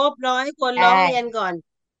กระทบรอให้คนร้องเรียนก่อน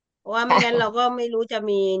เพราะว่าไม่งั้นเราก็ไม่รู้จะ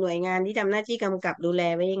มีหน่วยงานที่ทำหน้าที่กำกับดูแล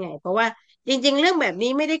ไว้ยังไงเพราะว่าจริงๆเรื่องแบบ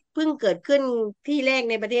นี้ไม่ได้เพิ่งเกิดขึ้นที่แรก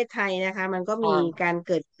ในประเทศไทยนะคะมันก็มีการเ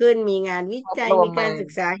กิดขึ้นมีงานวิจัยมีการศึ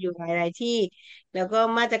กษาอยู่หลายๆที่แล้วก็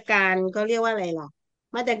มาตรการเขาเรียกว่าอะไรล่ะ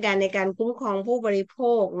มาตรการในการคุ้มครองผู้บริโภ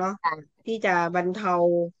คเนาะที่จะบรรเทา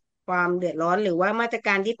ความเดือดร้อนหรือว่ามาตรก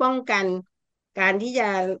ารที่ป้องกันการที่จะ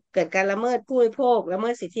เกิดการละเมิดผู้บริโภคละเมิ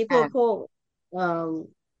ดสิทธิผู้บริโภคเอ่อ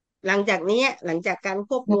หลังจากนี้หลังจากการค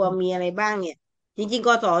วบรวมมีอะไรบ้างเนี่ยจริงๆก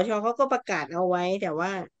สทช.เขาก็ประกาศเอาไว้แต่ว่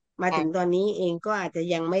ามาถึงตอนนี้เองก็อาจจะ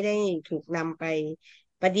ยังไม่ได้ถูกนำไป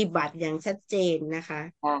ปฏิบัติอย่างชัดเจนนะคะ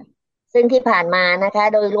ซึ่งที่ผ่านมานะคะ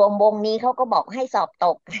โดยรวมวงนี้เขาก็บอกให้สอบต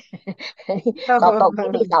ก สอบตกไม่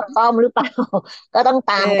มีสอบซ่อมหรือเปล่า ก็ต้อง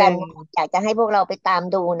ตามกันอยากจะให้พวกเราไปตาม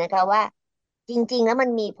ดูนะคะว่าจ จริงๆแล้วมัน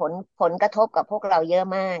มีผลกระทบกับพวกเราเยอะ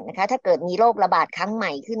มากนะคะถ้าเกิดมีโรคระบาดครั้งให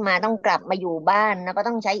ม่ขึ้นมาต้องกลับมาอยู่บ้านแล้วก็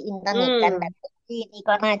ต้องใช้อินเทอร์อืเน็ตกันแบบมเต็มที่นี่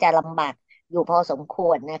ก็น่าจะลำบากอยู่พอสมค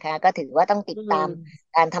วรนะคะก็ถือว่าต้องติดอืตามม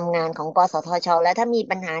การทำงานของกสทชและถ้ามี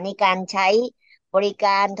ปัญหาในการใช้บริก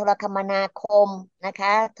ารโทรคมนาคมนะค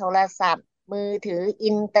ะโทรศัพท์มือถือ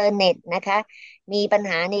อินเทอร์เน็ตนะคะมีปัญ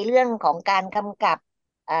หาในเรื่องของการ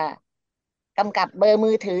อ่ากำกับเบอร์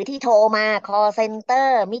มือถือที่โทรมา call center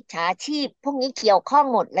มิจฉาชีพพวกนี้เกี่ยวข้อง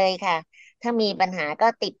หมดเลยค่ะถ้ามีปัญหาก็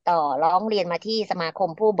ติดต่อร้องเรียนมาที่สมาคม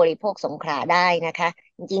ผู้บริโภคสงขลาได้นะคะ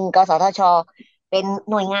จริงๆกสทชเป็น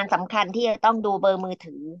หน่วยงานสำคัญที่จะต้องดูเบอร์มือ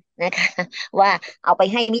ถือนะคะว่าเอาไป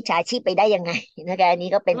ให้มิจฉาชีพไปได้ยังไงนะคะอันนี้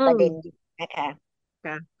ก็เป็นอืมประเด็นอยู่นะคะ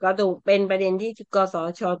ค่ะก็ถูกเป็นประเด็นที่กส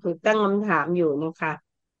ชถูกตั้งคำถามอยู่นะคะ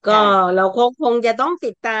ก็ค่ะเราก็คงจะต้อง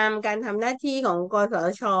ติดตามการทำหน้าที่ของกส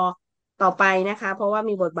ชต่อไปนะคะเพราะว่า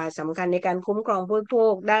มีบทบาทสำคัญในการคุ้มครองผู้บริโภ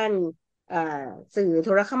คด้านเอ่อสื่อโท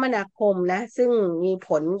รคมนาคมนะซึ่งมีผ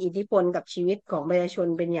ลอิทธิพลกับชีวิตของประชาชน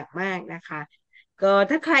เป็นอย่างมากนะคะก็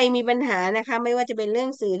ถ้าใครมีปัญหานะคะไม่ว่าจะเป็นเรื่อง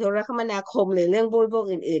สื่อโทรคมนาคมหรือเรื่องผู้บริโภค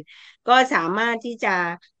อื่นๆก็สามารถที่จะ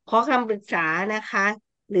ขอคำปรึกษานะคะ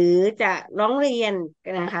หรือจะร้องเรียน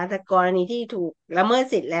นะคะถ้ากรณีที่ถูกละเมิด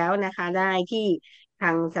สิทธิ์แล้วนะคะได้ที่ทา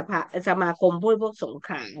งสมาคมผู้บริโภคสงข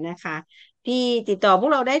ลานะคะที่ติดต่อพว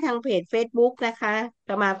กเราได้ทางเพจ Facebook นะคะ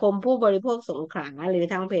สมาคมผู้บริโภคสงขลาหรือ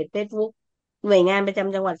ทางเพจ Facebook หน่วยงานประจ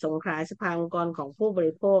ำจังหวัดสงขลาสภาองค์กรของผู้บ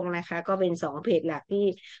ริโภคนะคะก็เป็น2เพจหลักที่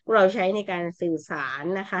พวกเราใช้ในการสื่อสาร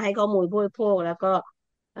นะคะให้ข้อมูลผู้บริโภคแล้วก็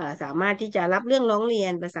สามารถที่จะรับเรื่องร้องเรีย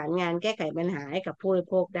นประสานงานแก้ไขปัญหาให้กับผู้บริ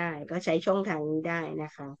โภคได้ก็ใช้ช่องทางนี้ได้น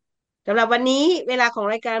ะคะสำหรับวันนี้เวลาของ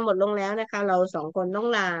รายการหมดลงแล้วนะคะเรา2คนต้อง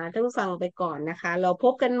ลาท่านผู้ฟังไปก่อนนะคะเราพ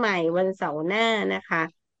บกันใหม่วันเสาร์หน้านะคะ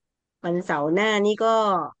วันเสาร์หน้านี่ก็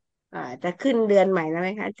จะขึ้นเดือนใหม่แล้วไหม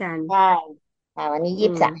คะอาจารย์ใช่ค่ะวันนี้อื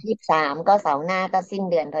23ก็เสาร์หน้าก็สิ้น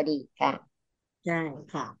เดือนพอดีค่ะใช่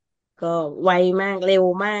ค่ะก็ไวมากเร็ว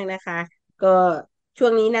มากนะคะก็ช่ว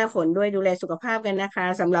งนี้หน้าฝนด้วยดูแลสุขภาพกันนะคะ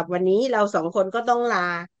สำหรับวันนี้เรา2คนก็ต้องลา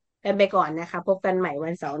กันไปก่อนนะคะพบกันใหม่วั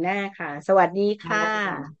นเสาร์หน้าค่ะสวัสดีค่ค่ะ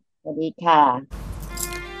ะสวัสดีค่ะ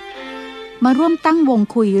มาร่วมตั้งวง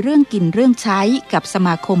คุยเรื่องกินเรื่องใช้กับสม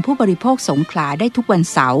าคมผู้บริโภคสงขลาได้ทุกวัน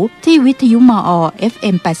เสาร์ที่วิทยุมอ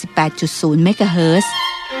FM 88.0 เมกะเฮิรตซ์